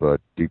 feet,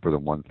 but deeper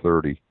than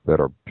 130,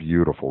 that are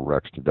beautiful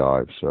wrecks to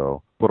dive.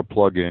 So put a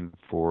plug in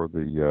for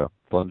the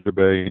Thunder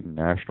Bay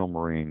National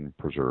Marine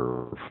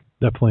Preserve.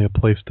 Definitely a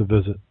place to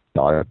visit.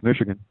 Dive,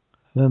 Michigan.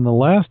 And then the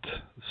last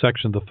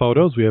section of the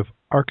photos, we have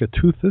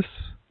Architeuthis,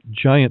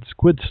 giant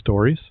squid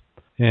stories.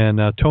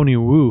 And Tony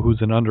Wu,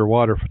 who's an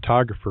underwater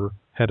photographer,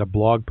 had a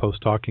blog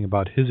post talking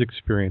about his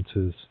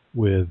experiences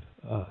with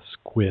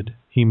squid.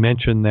 He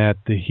mentioned that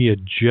he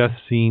had just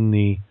seen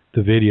the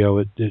video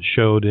it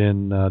showed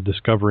in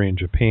Discovery in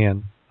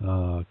Japan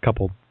a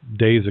couple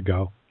days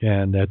ago.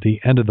 And at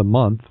the end of the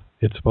month,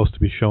 it's supposed to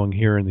be showing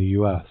here in the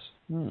U.S.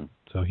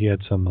 So he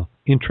had some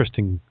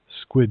interesting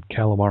squid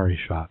calamari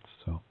shots.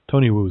 So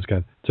Tony Wu's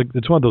got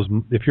it's one of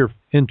those. If you're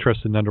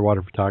interested in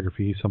underwater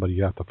photography, he's somebody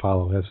you have to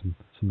follow. He has some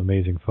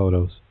amazing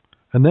photos.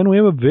 And then we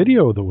have a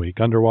video of the week,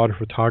 underwater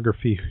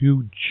photography.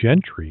 Hugh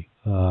Gentry.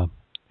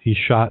 He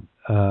shot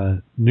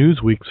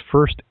Newsweek's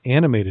first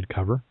animated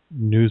cover.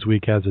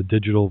 Newsweek has a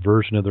digital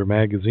version of their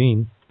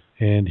magazine,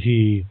 and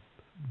he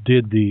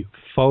did the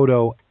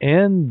photo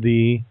and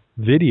the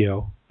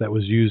video that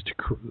was used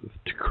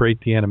to create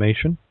the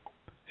animation.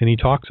 And he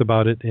talks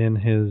about it in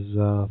his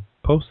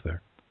post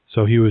there.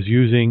 So he was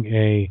using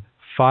a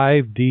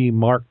 5D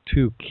Mark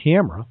II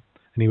camera,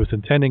 and he was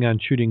intending on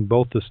shooting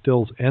both the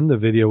stills and the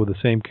video with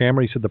the same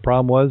camera. He said the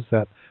problem was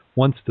that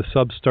once the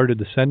sub started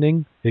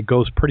descending, it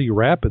goes pretty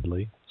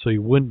rapidly, so he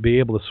wouldn't be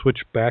able to switch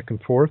back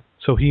and forth.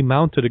 So he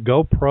mounted a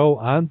GoPro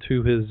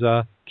onto his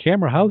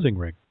camera housing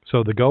rig.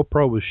 So the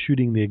GoPro was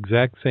shooting the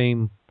exact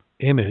same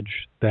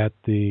image that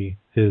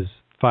his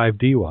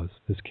 5D was,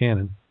 his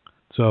Canon.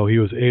 So he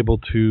was able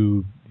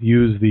to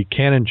use the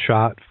Canon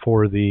shot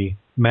for the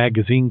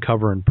magazine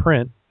cover and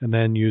print, and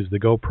then use the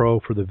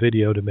GoPro for the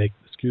video to make,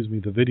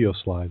 the video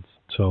slides.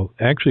 So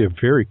actually a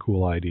very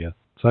cool idea.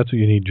 So that's what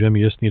you need, Jim.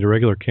 You just need a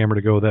regular camera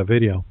to go with that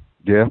video.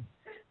 Yeah.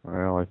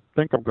 Well, I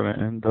think I'm going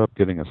to end up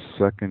getting a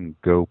second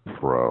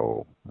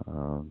GoPro.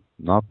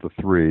 Not the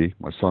 3.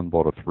 My son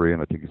bought a 3,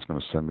 and I think he's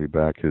going to send me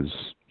back his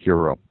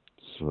Hero.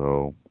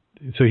 So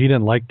he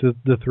didn't like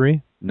the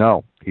 3?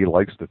 No, he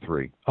likes the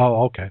 3.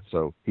 Oh, okay.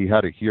 So he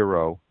had a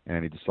Hero,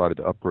 and he decided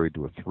to upgrade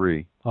to a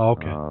 3. Oh,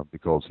 okay.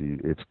 Because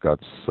it's got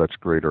such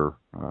greater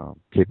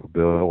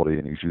capability,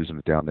 and he's using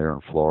it down there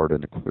in Florida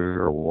in the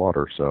clear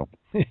water. So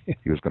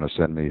he was going to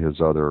send me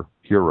his other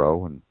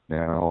Hero, and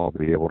now I'll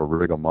be able to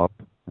rig them up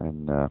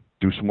and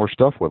do some more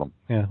stuff with them.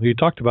 Yeah, well, you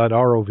talked about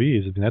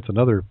ROVs. I mean, that's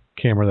another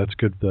camera that's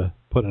good to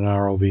put in an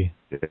ROV.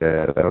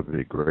 Yeah, that would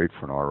be great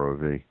for an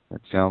ROV.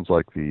 It sounds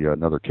like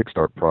another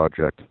Kickstart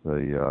project,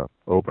 the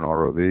Open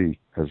ROV,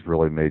 has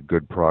really made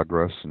good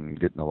progress and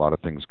getting a lot of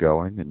things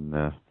going.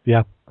 And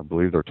yeah, I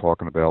believe they're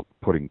talking about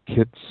putting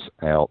kits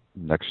out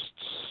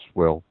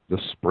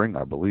this spring,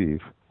 I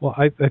believe. Well,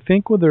 I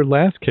think with their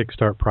last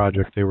Kickstart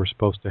project, they were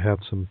supposed to have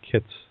some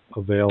kits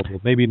available.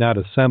 Maybe not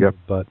assembled,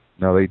 but...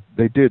 No,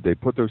 they did. They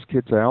put those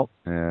kits out,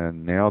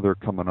 and now they're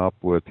coming up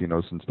with,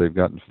 since they've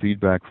gotten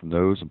feedback from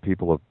those and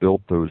people have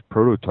built those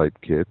prototype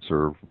kits,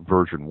 or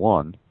version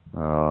 1,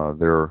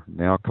 they're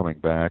now coming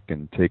back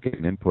and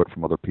taking input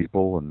from other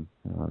people and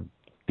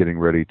getting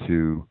ready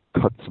to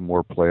cut some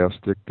more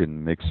plastic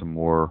and make some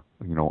more,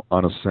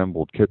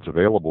 unassembled kits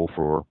available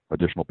for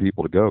additional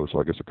people to go.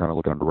 So I guess they're kind of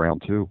looking at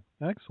round 2.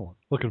 Excellent.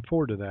 Looking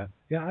forward to that.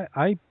 Yeah,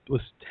 I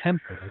was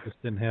tempted. I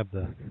just didn't have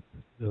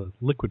the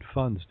liquid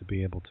funds to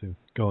be able to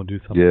go and do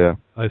something. Yeah.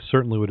 I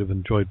certainly would have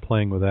enjoyed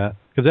playing with that,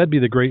 because that'd be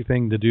the great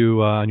thing to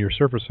do on your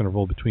surface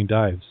interval between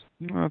dives.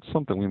 That's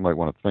something we might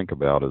want to think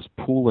about, is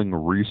pooling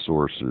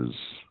resources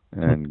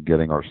and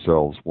getting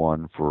ourselves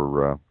one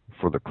for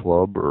the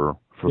club or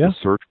for the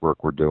search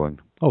work we're doing.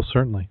 Oh,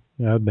 certainly.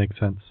 Yeah, that would make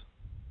sense.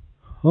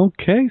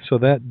 Okay, so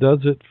that does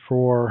it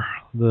for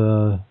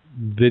the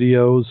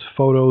videos,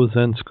 photos,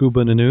 and scuba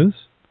in the news.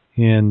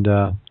 And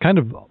kind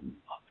of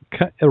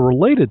a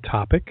related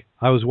topic,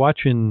 I was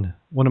watching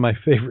one of my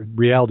favorite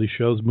reality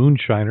shows,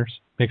 Moonshiners.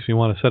 makes me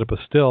want to set up a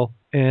still.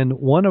 And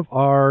one of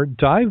our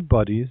dive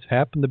buddies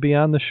happened to be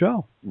on the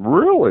show.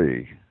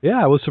 Really?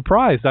 Yeah, I was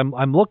surprised.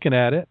 I'm looking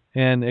at it,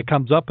 and it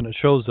comes up and it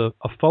shows a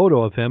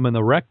photo of him and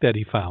the wreck that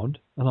he found.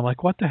 And I'm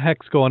like, what the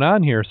heck's going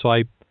on here? So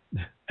as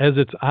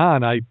it's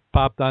on, I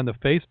popped onto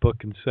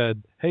Facebook and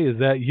said, hey, is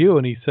that you?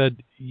 And he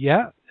said,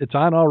 yeah, it's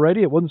on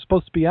already. It wasn't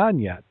supposed to be on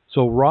yet.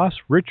 So Ross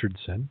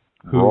Richardson,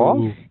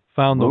 who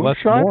found the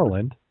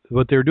Westmoreland,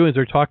 what they're doing is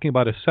they're talking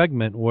about a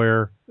segment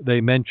where they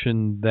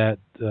mentioned that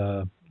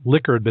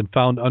liquor had been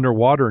found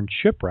underwater in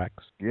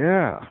shipwrecks.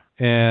 Yeah.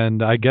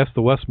 And I guess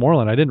the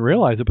Westmoreland, I didn't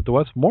realize it, but the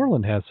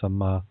Westmoreland has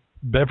some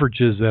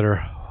beverages that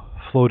are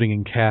floating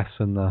in casks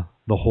in the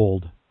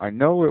hold. I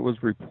know it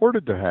was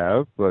reported to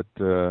have, but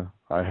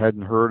I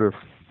hadn't heard if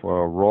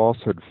Ross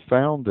had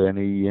found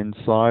any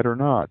inside or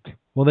not.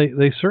 Well,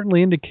 they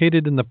certainly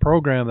indicated in the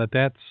program that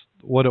that's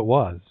what it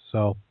was.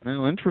 So,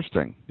 oh,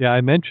 interesting. Yeah, I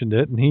mentioned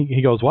it, and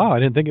he goes, wow, I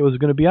didn't think it was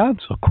going to be on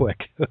so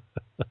quick.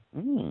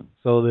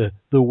 So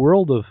the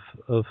world of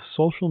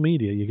social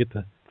media, you get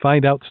to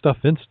find out stuff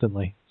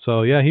instantly.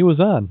 So yeah, he was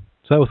on.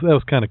 So that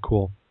was kind of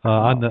cool.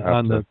 On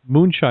the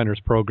Moonshiners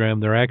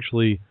program, they're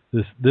actually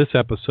this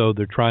episode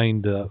they're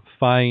trying to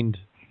find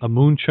a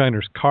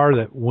moonshiner's car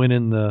that went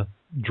in the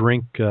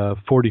drink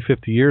 40,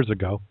 50 years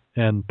ago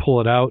and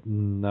pull it out.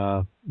 And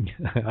I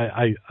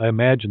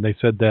imagine they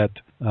said that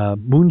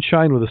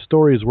moonshine with a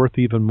story is worth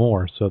even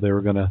more. So they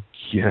were going to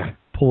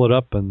pull it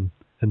up and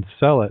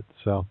sell it.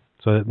 So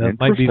that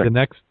might be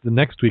the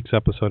next week's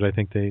episode. I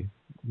think they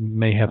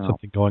may have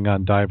something going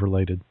on dive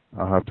related.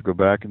 I'll have to go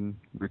back and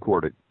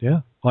record it.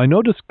 Yeah. Well, I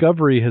know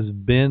Discovery has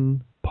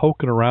been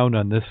poking around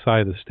on this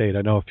side of the state.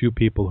 I know a few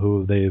people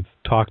who they've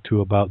talked to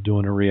about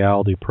doing a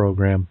reality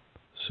program.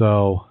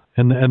 So,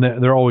 and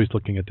they're always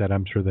looking at that.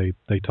 I'm sure they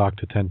talk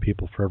to 10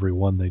 people for every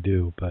one they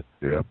do. But,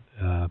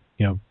 a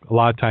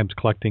lot of times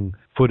collecting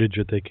footage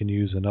that they can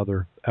use in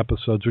other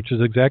episodes, which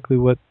is exactly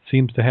what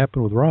seems to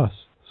happen with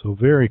Ross. So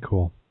very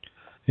cool.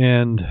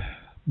 And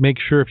make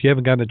sure if you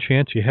haven't gotten a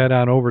chance, you head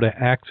on over to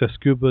Access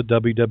Scuba,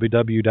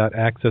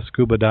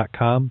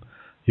 www.accessscuba.com.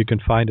 You can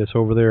find us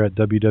over there at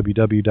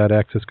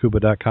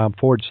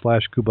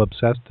www.accessscuba.com/Scuba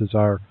Obsessed is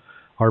our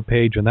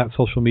page on that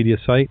social media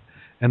site.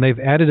 And they've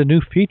added a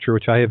new feature,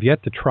 which I have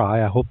yet to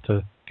try. I hope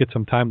to get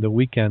some time the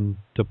weekend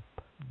to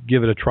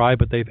give it a try,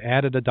 but they've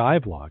added a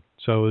dive log.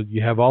 So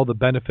you have all the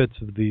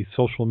benefits of the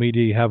social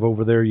media you have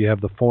over there. You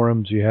have the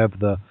forums, you have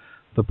the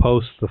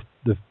posts,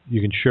 you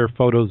can share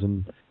photos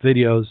and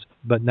videos,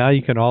 but now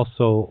you can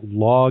also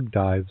log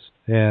dives.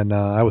 And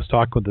I was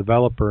talking with the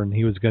developer, and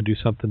he was going to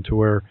do something to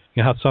where,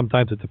 you know how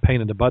sometimes it's a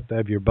pain in the butt to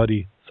have your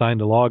buddy sign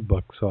the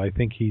logbook. So I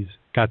think he's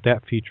got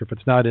that feature. If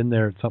it's not in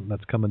there, it's something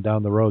that's coming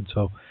down the road.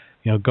 So,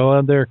 go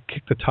on there,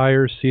 kick the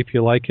tires, see if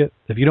you like it.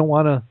 If you don't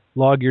want to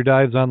log your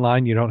dives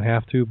online, you don't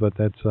have to, but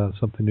that's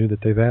something new that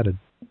they've added.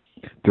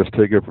 Just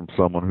take it from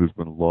someone who's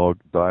been log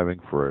diving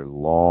for a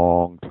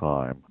long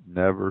time.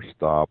 Never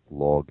stop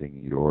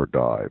logging your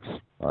dives.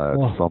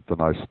 It's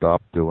something I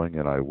stopped doing,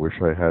 and I wish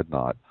I had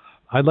not.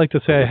 I'd like to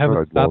say I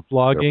haven't stopped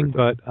logging,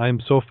 but I'm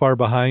so far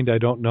behind, I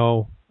don't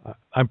know.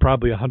 I'm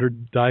probably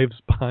 100 dives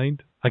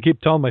behind. I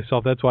keep telling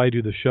myself that's why I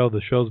do the show.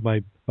 The show's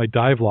my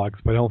dive logs,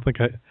 but I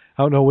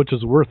don't know which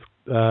is worth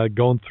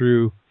going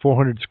through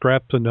 400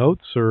 scraps of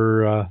notes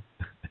or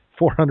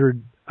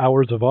 400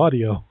 hours of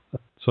audio.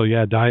 So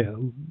yeah,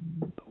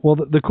 well,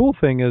 the cool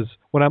thing is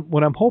what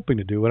I'm hoping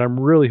to do, what I'm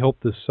really hope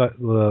the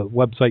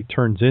website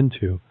turns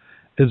into,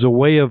 is a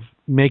way of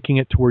making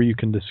it to where you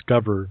can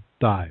discover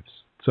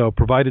dives. So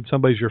provided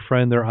somebody's your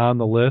friend, they're on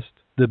the list,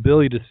 the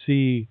ability to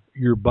see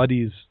your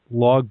buddy's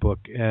logbook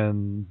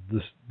and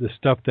the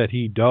stuff that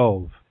he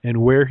dove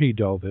and where he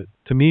dove it,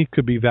 to me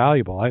could be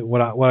valuable.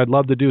 What I'd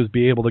love to do is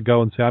be able to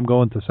go and say, I'm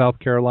going to South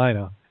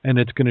Carolina, and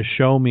it's going to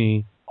show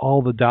me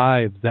all the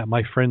dives that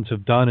my friends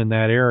have done in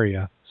that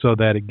area, so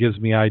that it gives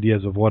me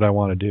ideas of what I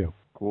want to do.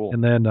 Cool.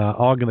 And then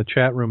Og in the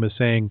chat room is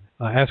saying,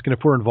 asking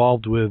if we're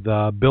involved with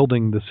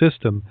building the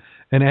system.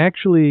 And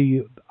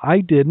actually,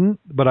 I didn't,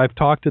 but I've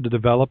talked to the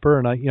developer,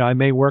 and I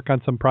may work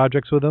on some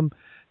projects with him.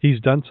 He's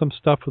done some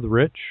stuff with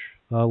Rich,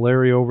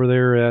 Larry over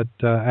there at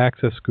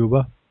Access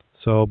Scuba.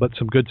 So, but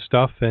some good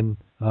stuff. And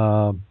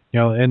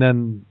and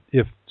then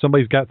if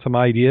somebody's got some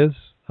ideas,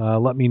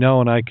 let me know,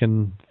 and I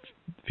can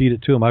feed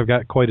it to them. I've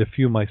got quite a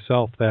few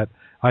myself that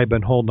I've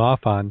been holding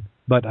off on.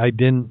 But I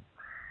didn't,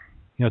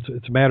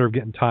 it's a matter of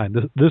getting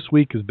time. This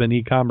week has been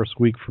e-commerce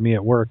week for me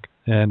at work,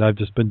 and I've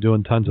just been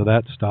doing tons of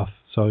that stuff.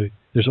 So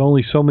there's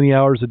only so many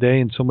hours a day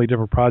and so many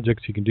different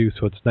projects you can do,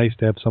 so it's nice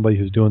to have somebody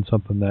who's doing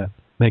something that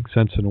makes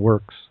sense and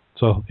works.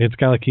 So it's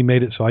kind of like he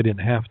made it so I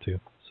didn't have to.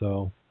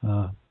 So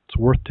it's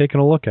worth taking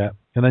a look at.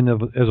 And then,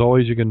 as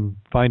always, you can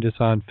find us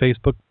on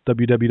Facebook,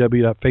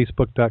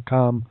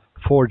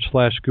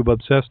 www.facebook.com/Scuba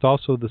Obsessed.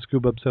 Also, the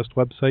Scuba Obsessed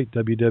website,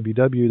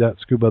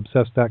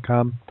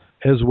 www.scubaobsessed.com.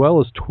 As well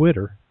as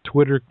Twitter.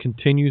 Twitter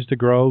continues to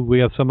grow. We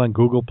have some on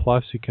Google+.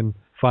 You can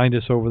find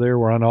us over there.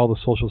 We're on all the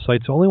social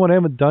sites. The only one I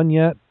haven't done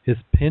yet is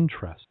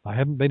Pinterest. I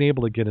haven't been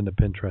able to get into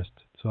Pinterest,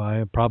 so I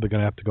am probably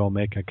going to have to go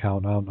make an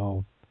account. I don't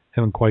know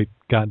haven't quite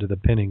gotten to the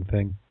pinning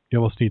thing. You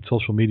almost need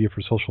social media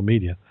for social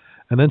media.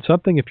 And then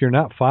something, if you're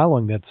not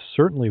following, that's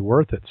certainly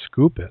worth it,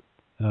 Scoop It.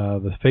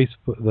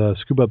 The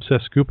Scuba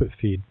Obsessed Scoop It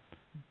feed.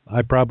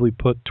 I probably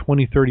put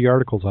 20, 30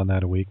 articles on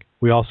that a week.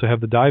 We also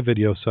have the dive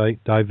video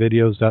site,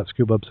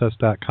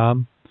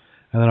 divevideos.scubaobsessed.com.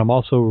 And then I'm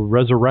also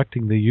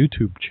resurrecting the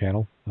YouTube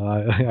channel.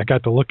 I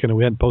got to looking, and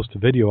we hadn't posted a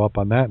video up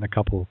on that in a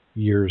couple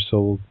years,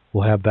 so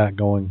we'll have that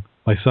going.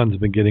 My son's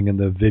been getting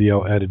into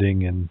video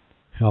editing, and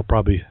I'll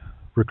probably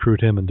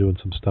recruit him and doing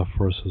some stuff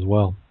for us as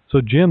well.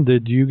 So, Jim,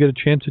 did you get a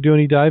chance to do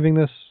any diving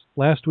this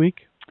last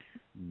week?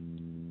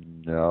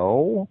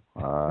 No.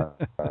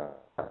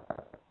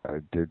 I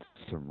did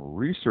some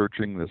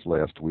researching this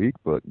last week,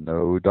 but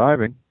no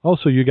diving. Oh,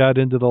 so you got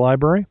into the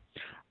library?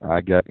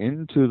 I got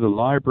into the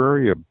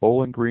library at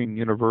Bowling Green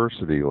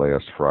University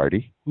last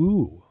Friday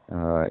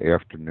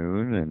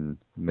afternoon and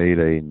made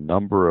a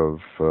number of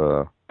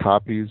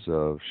copies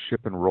of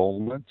ship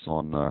enrollments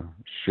on the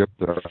ship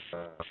that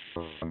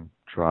I'm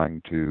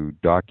trying to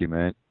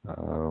document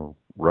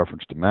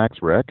reference to Max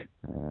Wreck.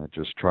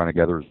 Just trying to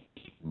gather as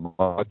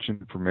much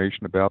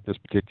information about this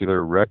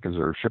particular wreck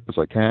or ship as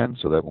I can,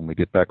 so that when we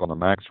get back on the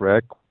Max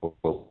Wreck,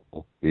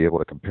 we'll be able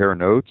to compare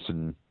notes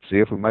and see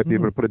if we might be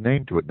able to put a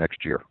name to it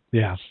next year.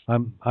 Yeah,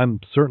 I'm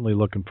certainly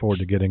looking forward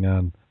to getting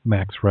on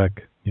Max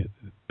Wreck.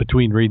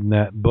 Between reading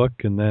that book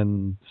and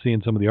then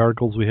seeing some of the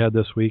articles we had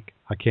this week,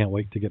 I can't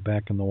wait to get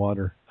back in the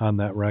water on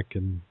that wreck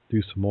and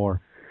do some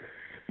more.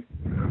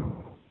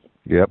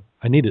 Yep.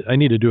 I need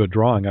to do a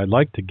drawing. I'd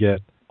like to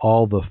get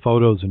all the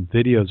photos and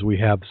videos we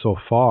have so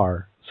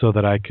far so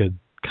that I could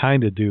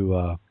kind of do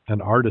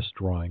an artist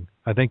drawing.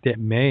 I think that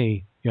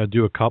may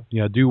do a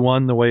couple, do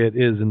one the way it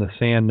is in the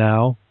sand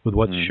now with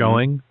what's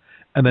showing,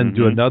 and then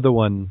do another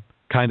one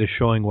kind of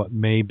showing what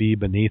may be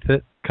beneath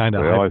it, kind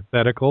of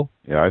hypothetical.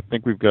 I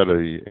think we've got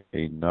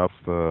enough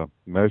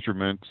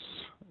measurements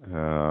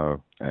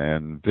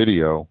and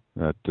video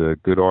that a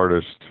good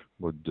artist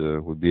would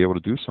be able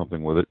to do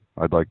something with it.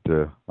 I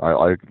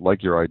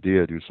like your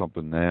idea. Do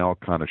something now,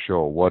 kind of show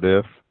a what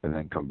if, and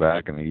then come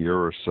back in a year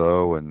or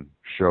so and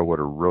show what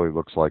it really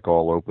looks like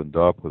all opened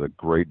up with a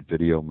great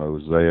video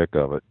mosaic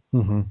of it.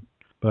 Mm-hmm.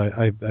 But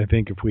I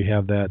think if we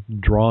have that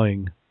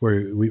drawing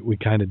where we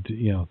kind of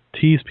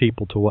tease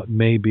people to what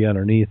may be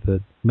underneath,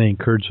 it may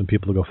encourage some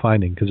people to go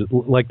finding. Because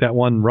like that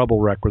one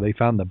rubble wreck where they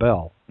found the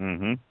bell,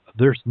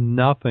 there's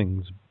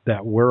nothing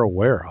that we're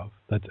aware of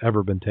that's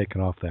ever been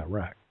taken off that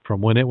wreck.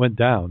 From when it went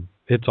down,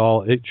 it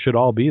should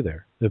all be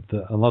there.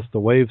 Unless the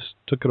waves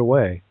took it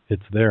away,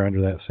 it's there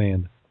under that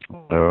sand.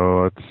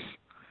 Oh, it's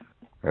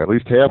at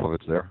least half of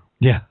it's there.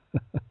 Yeah.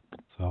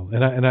 So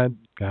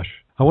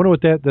I wonder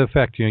what the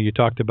effect you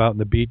talked about in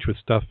the beach with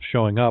stuff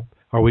showing up.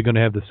 Are we going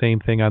to have the same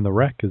thing on the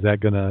wreck? Is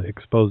that going to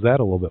expose that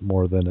a little bit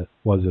more than it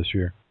was this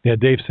year? Yeah,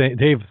 Dave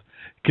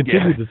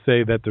continued to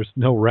say that there's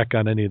no wreck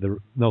on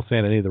no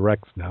sand on any of the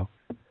wrecks now.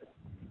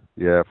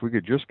 Yeah, if we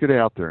could just get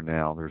out there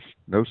now. There's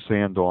no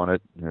sand on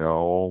it.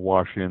 All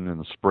wash in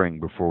the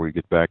spring before we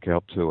get back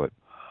out to it.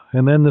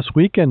 And then this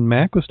weekend,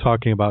 Mac was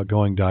talking about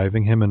going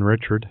diving, him and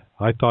Richard.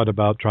 I thought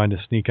about trying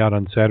to sneak out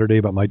on Saturday,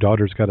 but my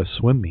daughter's got a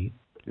swim meet.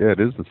 Yeah, it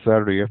is the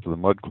Saturday after the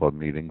Mud Club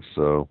meeting,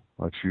 so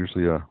that's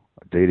usually a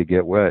day to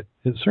get wet.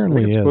 It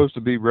certainly is. It's supposed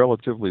to be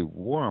relatively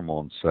warm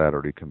on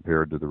Saturday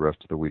compared to the rest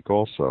of the week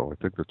also. I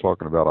think they're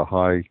talking about a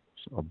high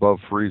above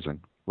freezing,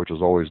 which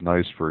is always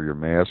nice for your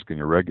mask and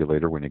your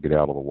regulator when you get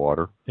out of the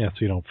water. Yeah, so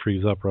you don't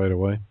freeze up right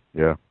away.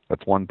 Yeah,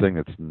 that's one thing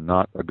that's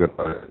not a good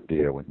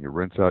idea. When you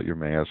rinse out your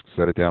mask,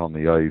 set it down on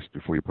the ice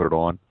before you put it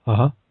on.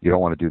 You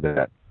don't want to do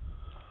that.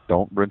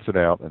 Don't rinse it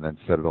out and then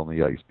set it on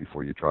the ice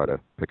before you try to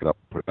pick it up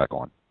and put it back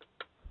on.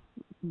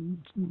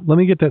 Let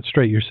me get that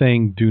straight. You're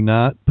saying do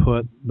not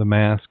put the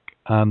mask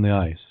on the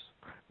ice.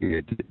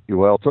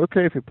 Well, it's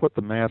okay if you put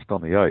the mask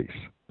on the ice,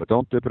 but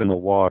don't dip it in the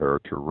water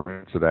to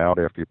rinse it out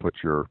after you put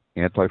your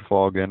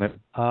anti-fog in it.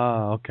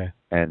 Okay.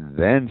 And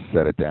then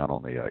set it down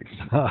on the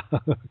ice.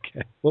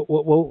 Okay.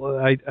 Well,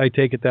 I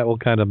take it that will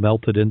kind of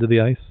melt it into the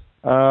ice?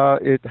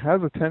 It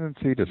has a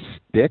tendency to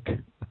stick.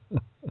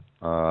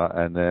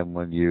 And then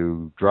when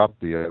you drop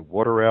the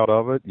water out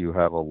of it, you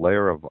have a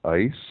layer of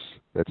ice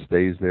that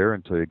stays there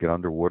until you get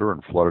underwater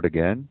and flood it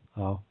again.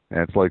 Oh.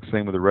 And it's like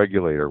same with the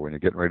regulator. When you're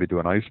getting ready to do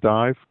an ice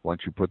dive,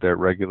 once you put that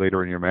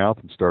regulator in your mouth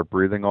and start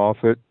breathing off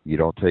it, you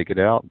don't take it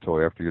out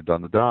until after you're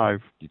done the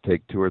dive. You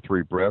take 2 or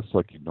 3 breaths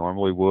like you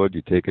normally would.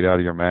 You take it out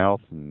of your mouth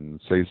and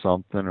say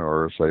something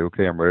or say,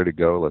 okay, I'm ready to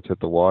go. Let's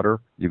hit the water.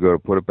 You go to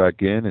put it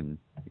back in, and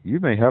you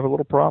may have a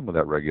little problem with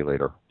that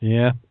regulator.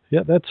 Yeah,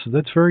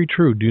 that's very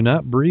true. Do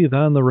not breathe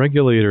on the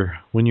regulator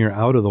when you're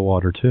out of the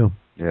water, too.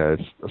 Yeah,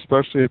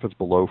 especially if it's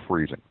below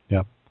freezing.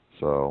 Yep.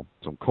 So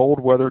some cold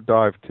weather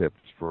dive tips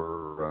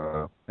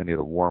for any of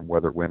the warm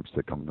weather wimps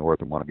that come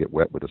north and want to get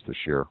wet with us this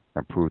year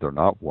and prove they're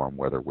not warm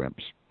weather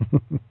wimps.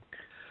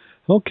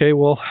 Okay,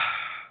 well,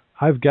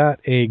 I've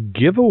got a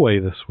giveaway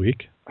this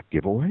week. A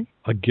giveaway?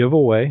 A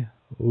giveaway.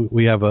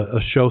 We have a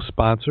show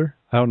sponsor.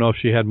 I don't know if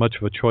she had much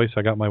of a choice.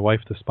 I got my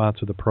wife to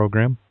sponsor the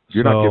program.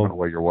 You're not giving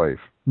away your wife.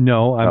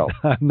 No, I'm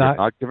not. You're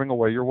not giving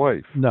away your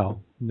wife. No.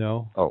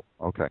 No. Oh,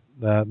 okay.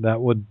 That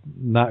would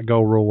not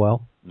go real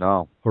well.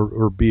 No.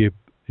 Or be,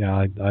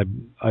 yeah,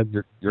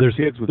 Your there's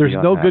kids would there's be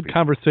no unhappy. good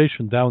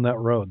conversation down that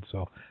road,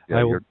 so Yeah,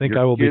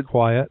 I will be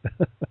quiet.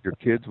 Your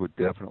kids would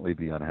definitely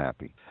be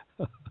unhappy.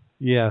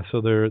 Yeah,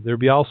 so there'd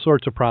be all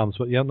sorts of problems.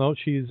 But yeah, no,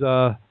 she's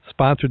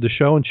sponsored the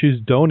show and she's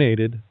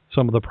donated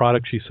some of the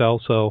products she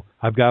sells. So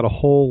I've got a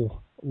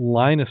whole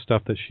line of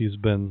stuff that she's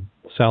been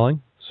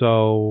selling.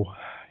 So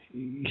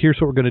here's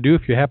what we're going to do.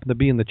 If you happen to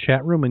be in the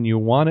chat room and you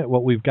want it,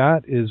 what we've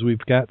got is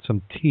we've got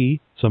some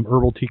tea, some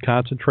herbal tea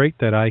concentrate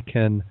that I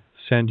can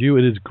send you.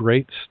 It is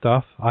great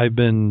stuff. I've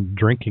been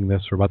drinking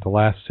this for about the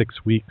last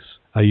 6 weeks.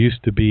 I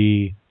used to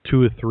be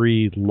 2 or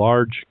 3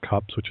 large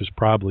cups, which is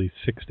probably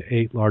 6 to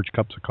 8 large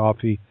cups of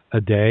coffee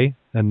a day.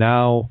 And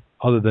now,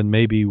 other than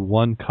maybe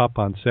 1 cup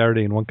on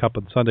Saturday and 1 cup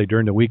on Sunday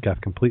during the week,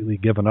 I've completely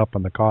given up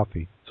on the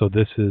coffee. So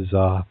this is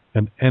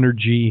an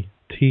energy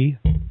tea.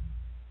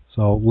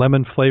 So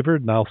lemon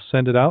flavored, and I'll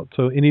send it out.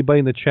 So anybody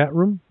in the chat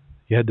room,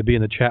 you had to be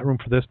in the chat room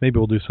for this. Maybe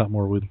we'll do something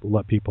where we'll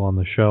let people on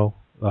the show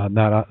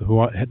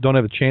who don't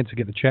have a chance to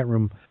get in the chat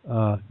room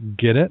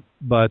get it.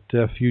 But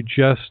if you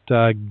just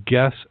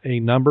guess a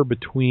number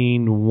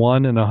between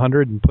 1 and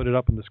 100 and put it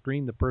up on the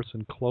screen, the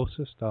person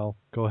closest, I'll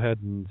go ahead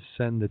and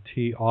send the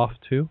tea off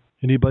to.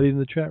 Anybody in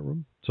the chat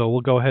room? So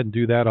we'll go ahead and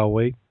do that. I'll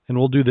wait. And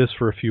we'll do this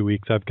for a few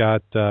weeks. I've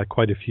got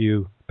quite a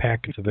few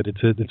packets of it.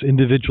 It's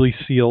individually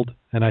sealed,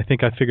 and I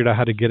think I figured out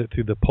how to get it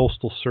through the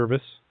Postal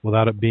Service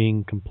without it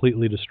being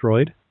completely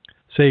destroyed.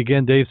 Say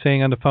again, Dave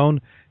saying on the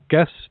phone,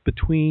 guess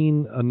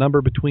between a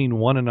number between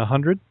 1 and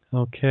 100.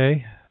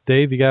 Okay.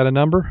 Dave, you got a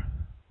number?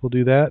 We'll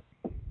do that.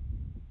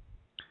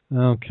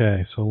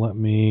 Okay, so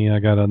I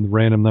got a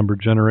random number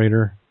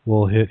generator.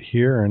 We'll hit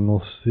here and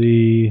we'll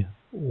see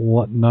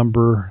what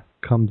number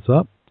comes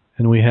up.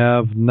 And we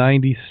have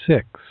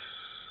 96.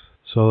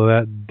 So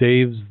that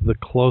Dave's the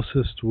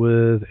closest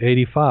with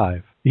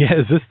 85. Yeah,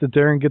 is this the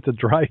Darren gets a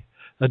dry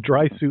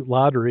suit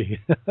lottery?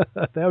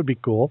 That would be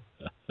cool.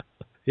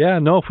 Yeah,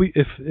 no,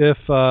 if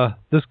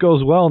this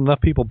goes well and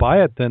enough people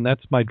buy it, then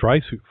that's my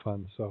dry suit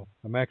fund. So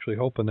I'm actually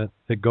hoping that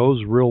it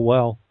goes real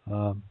well.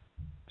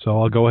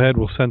 So I'll go ahead.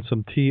 We'll send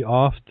some tea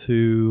off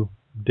to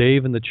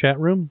Dave in the chat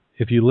room.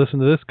 If you listen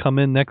to this, come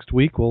in next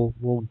week.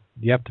 You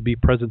have to be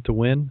present to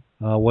win.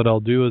 What I'll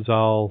do is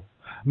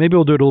maybe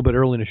we'll do it a little bit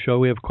early in the show.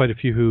 We have quite a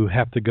few who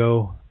have to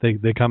go.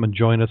 They come and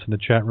join us in the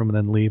chat room and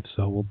then leave.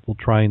 So we'll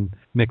try and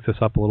mix this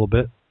up a little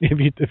bit.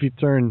 If you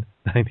turn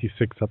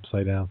 96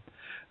 upside down,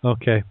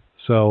 okay.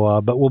 So,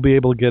 but we'll be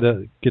able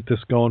to get this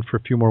going for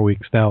a few more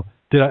weeks. Now,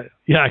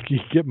 I can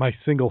get my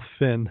single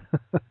fin.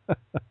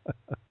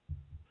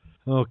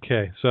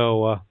 Okay,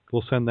 so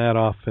we'll send that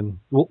off, and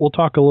we'll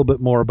talk a little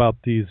bit more about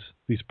these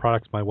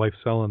products my wife's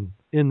selling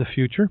in the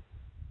future.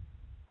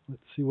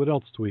 Let's see, what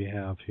else do we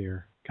have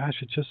here? Gosh,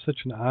 it's just such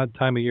an odd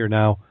time of year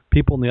now.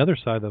 People on the other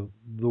side of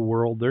the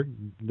world,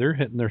 they're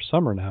hitting their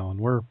summer now,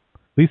 and at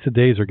least the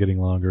days are getting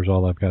longer. Is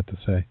all I've got to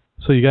say.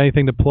 So, you got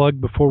anything to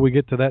plug before we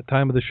get to that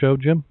time of the show,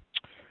 Jim?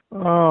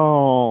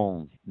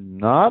 Oh,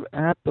 not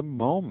at the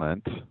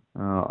moment.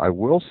 I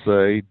will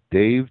say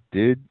Dave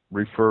did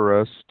refer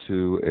us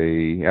to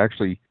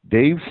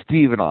Dave,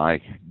 Steve, and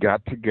I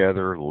got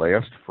together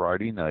last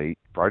Friday night.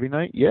 Friday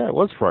night? Yeah, it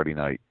was Friday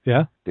night.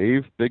 Yeah.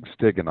 Dave, Big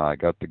Stig, and I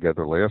got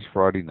together last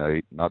Friday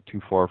night, not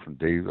too far from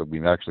Dave.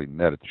 We actually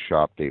met at the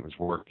shop Dave is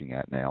working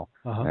at now,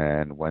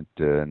 and went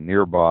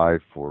nearby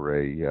for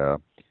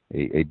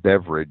a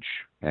beverage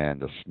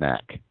and a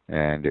snack.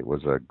 And it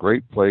was a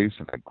great place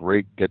and a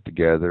great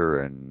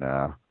get-together, and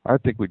I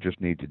think we just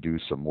need to do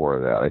some more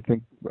of that.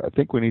 I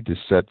think we need to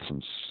set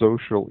some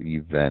social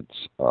events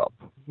up.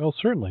 Well,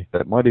 certainly.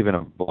 That might even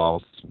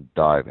involve some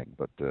diving,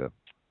 but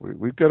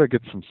we've got to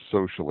get some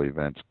social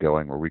events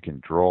going where we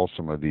can draw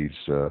some of these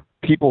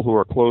people who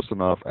are close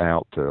enough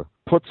out to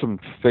put some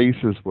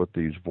faces with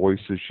these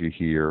voices you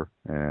hear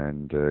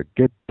and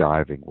get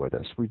diving with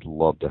us. We'd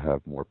love to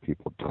have more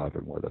people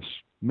diving with us.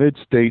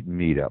 Mid-state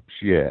meetups,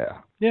 yeah.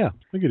 Yeah,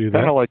 we could do that.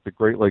 Kind of like the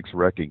Great Lakes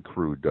Wrecking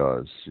Crew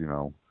does,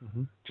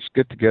 Mm-hmm. Just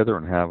get together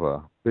and have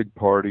a big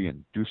party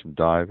and do some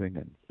diving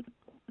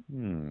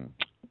and.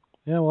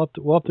 Yeah, we'll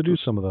have to do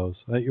some of those.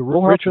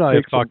 We'll Rich and I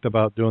have some... talked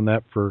about doing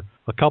that for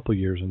a couple of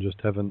years and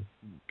just haven't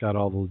got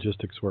all the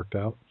logistics worked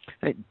out.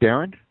 Hey,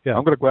 Darren, yeah.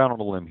 I'm going to go out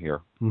on a limb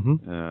here.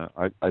 Mm-hmm.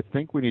 I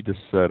think we need to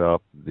set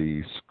up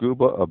the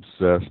Scuba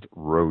Obsessed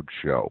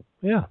Roadshow.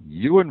 Yeah.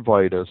 You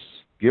invite us,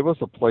 give us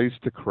a place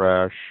to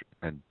crash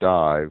and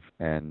dive,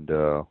 and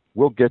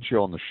we'll get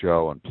you on the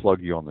show and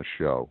plug you on the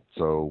show.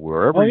 So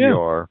wherever you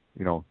are,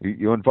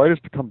 you invite us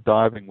to come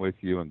diving with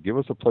you and give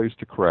us a place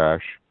to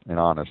crash. And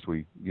honest,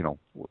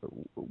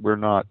 we're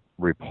not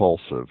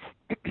repulsive,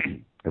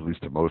 at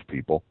least to most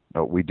people.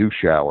 No, we do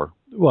shower.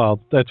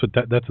 Well, that's what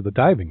the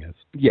diving is.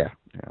 Yeah.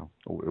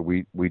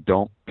 We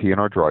don't pee in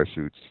our dry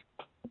suits.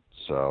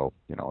 So,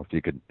 if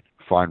you could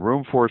find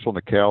room for us on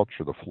the couch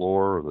or the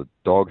floor or the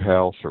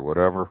doghouse or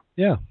whatever.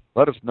 Yeah.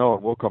 Let us know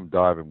and we'll come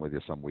diving with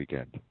you some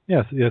weekend.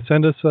 Yes. Yeah,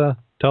 send us,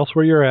 tell us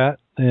where you're at.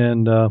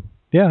 And,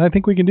 I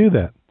think we can do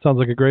that. Sounds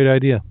like a great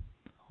idea.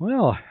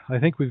 Well, I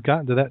think we've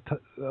gotten to that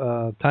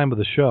time of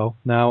the show.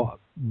 Now,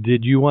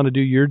 did you want to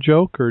do your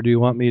joke, or do you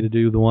want me to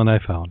do the one I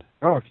found?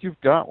 Oh, if you've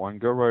got one,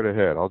 go right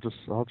ahead. I'll just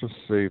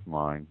save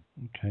mine.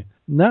 Okay.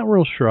 Not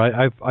real sure.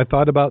 I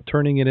thought about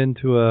turning it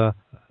into a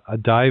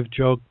dive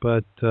joke,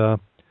 but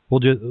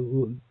we'll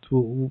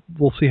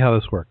see how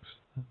this works.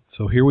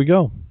 So here we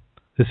go.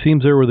 It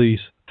seems there were these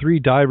 3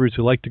 divers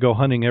who like to go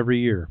hunting every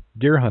year,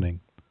 deer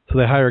hunting. So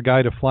they hire a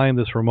guy to fly in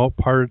this remote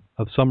part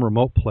of some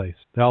remote place.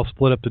 They all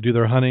split up to do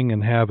their hunting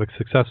and have a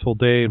successful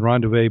day and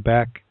rendezvous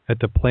back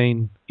at the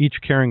plane, each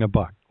carrying a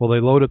buck. Well,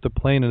 they load up the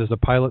plane, and as the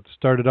pilot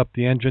started up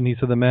the engine, he said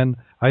to the men,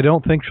 "I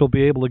don't think she'll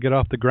be able to get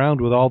off the ground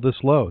with all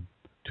this load."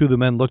 2 of the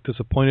men looked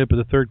disappointed, but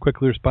the third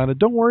quickly responded,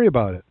 "Don't worry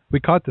about it. We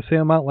caught the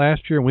same amount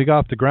last year, and we got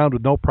off the ground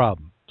with no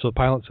problem." So the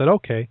pilot said,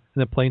 "Okay,"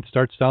 and the plane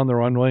starts down the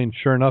runway, and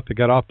sure enough, it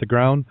got off the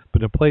ground,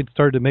 but the plane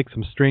started to make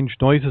some strange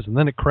noises, and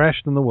then it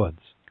crashed in the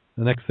woods.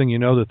 The next thing you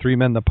know, the 3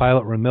 men and the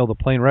pilot were in the middle of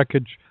the plane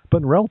wreckage,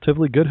 but in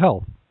relatively good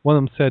health. One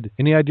of them said,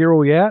 "Any idea where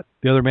we at?"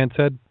 The other man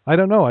said, "I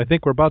don't know. I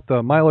think we're about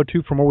a mile or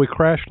 2 from where we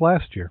crashed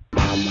last year."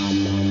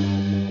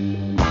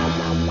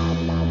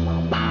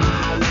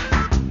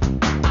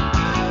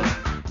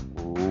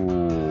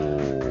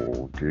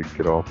 Ooh, did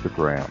get off the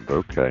ground.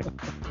 Okay.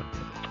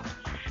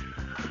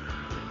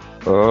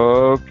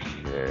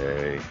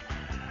 Okay.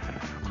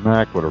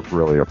 Mac would have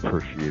really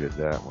appreciated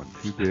that one.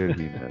 Too bad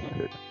he missed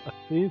it.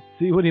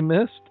 See what he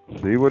missed?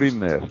 See what he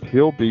missed.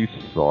 He'll be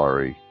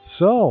sorry.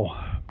 So,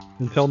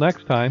 until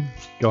next time,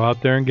 go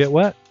out there and get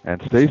wet.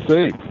 And stay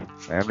safe.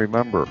 And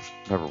remember,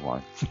 never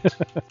mind.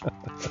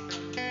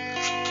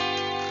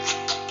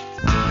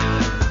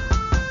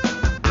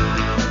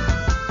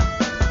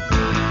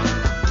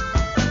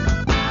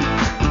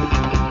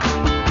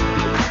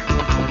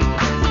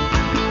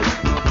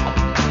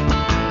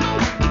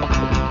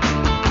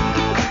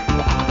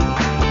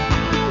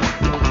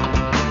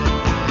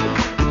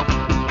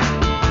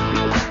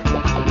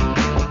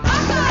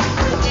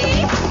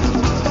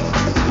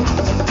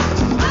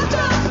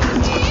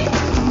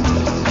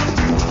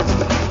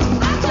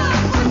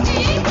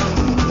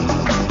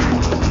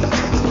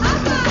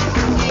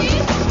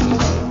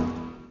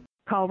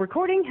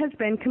 Recording has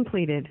been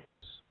completed.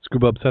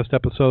 Scuba Obsessed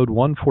episode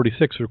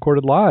 146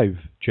 recorded live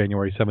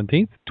January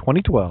 17th,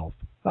 2012.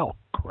 Oh,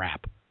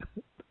 crap.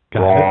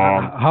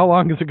 God, how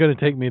long is it going to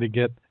take me to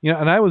get...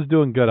 And I was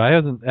doing good. I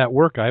haven't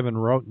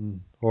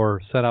written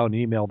or sent out an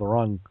email the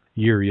wrong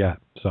year yet.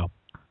 So,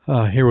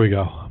 here we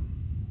go.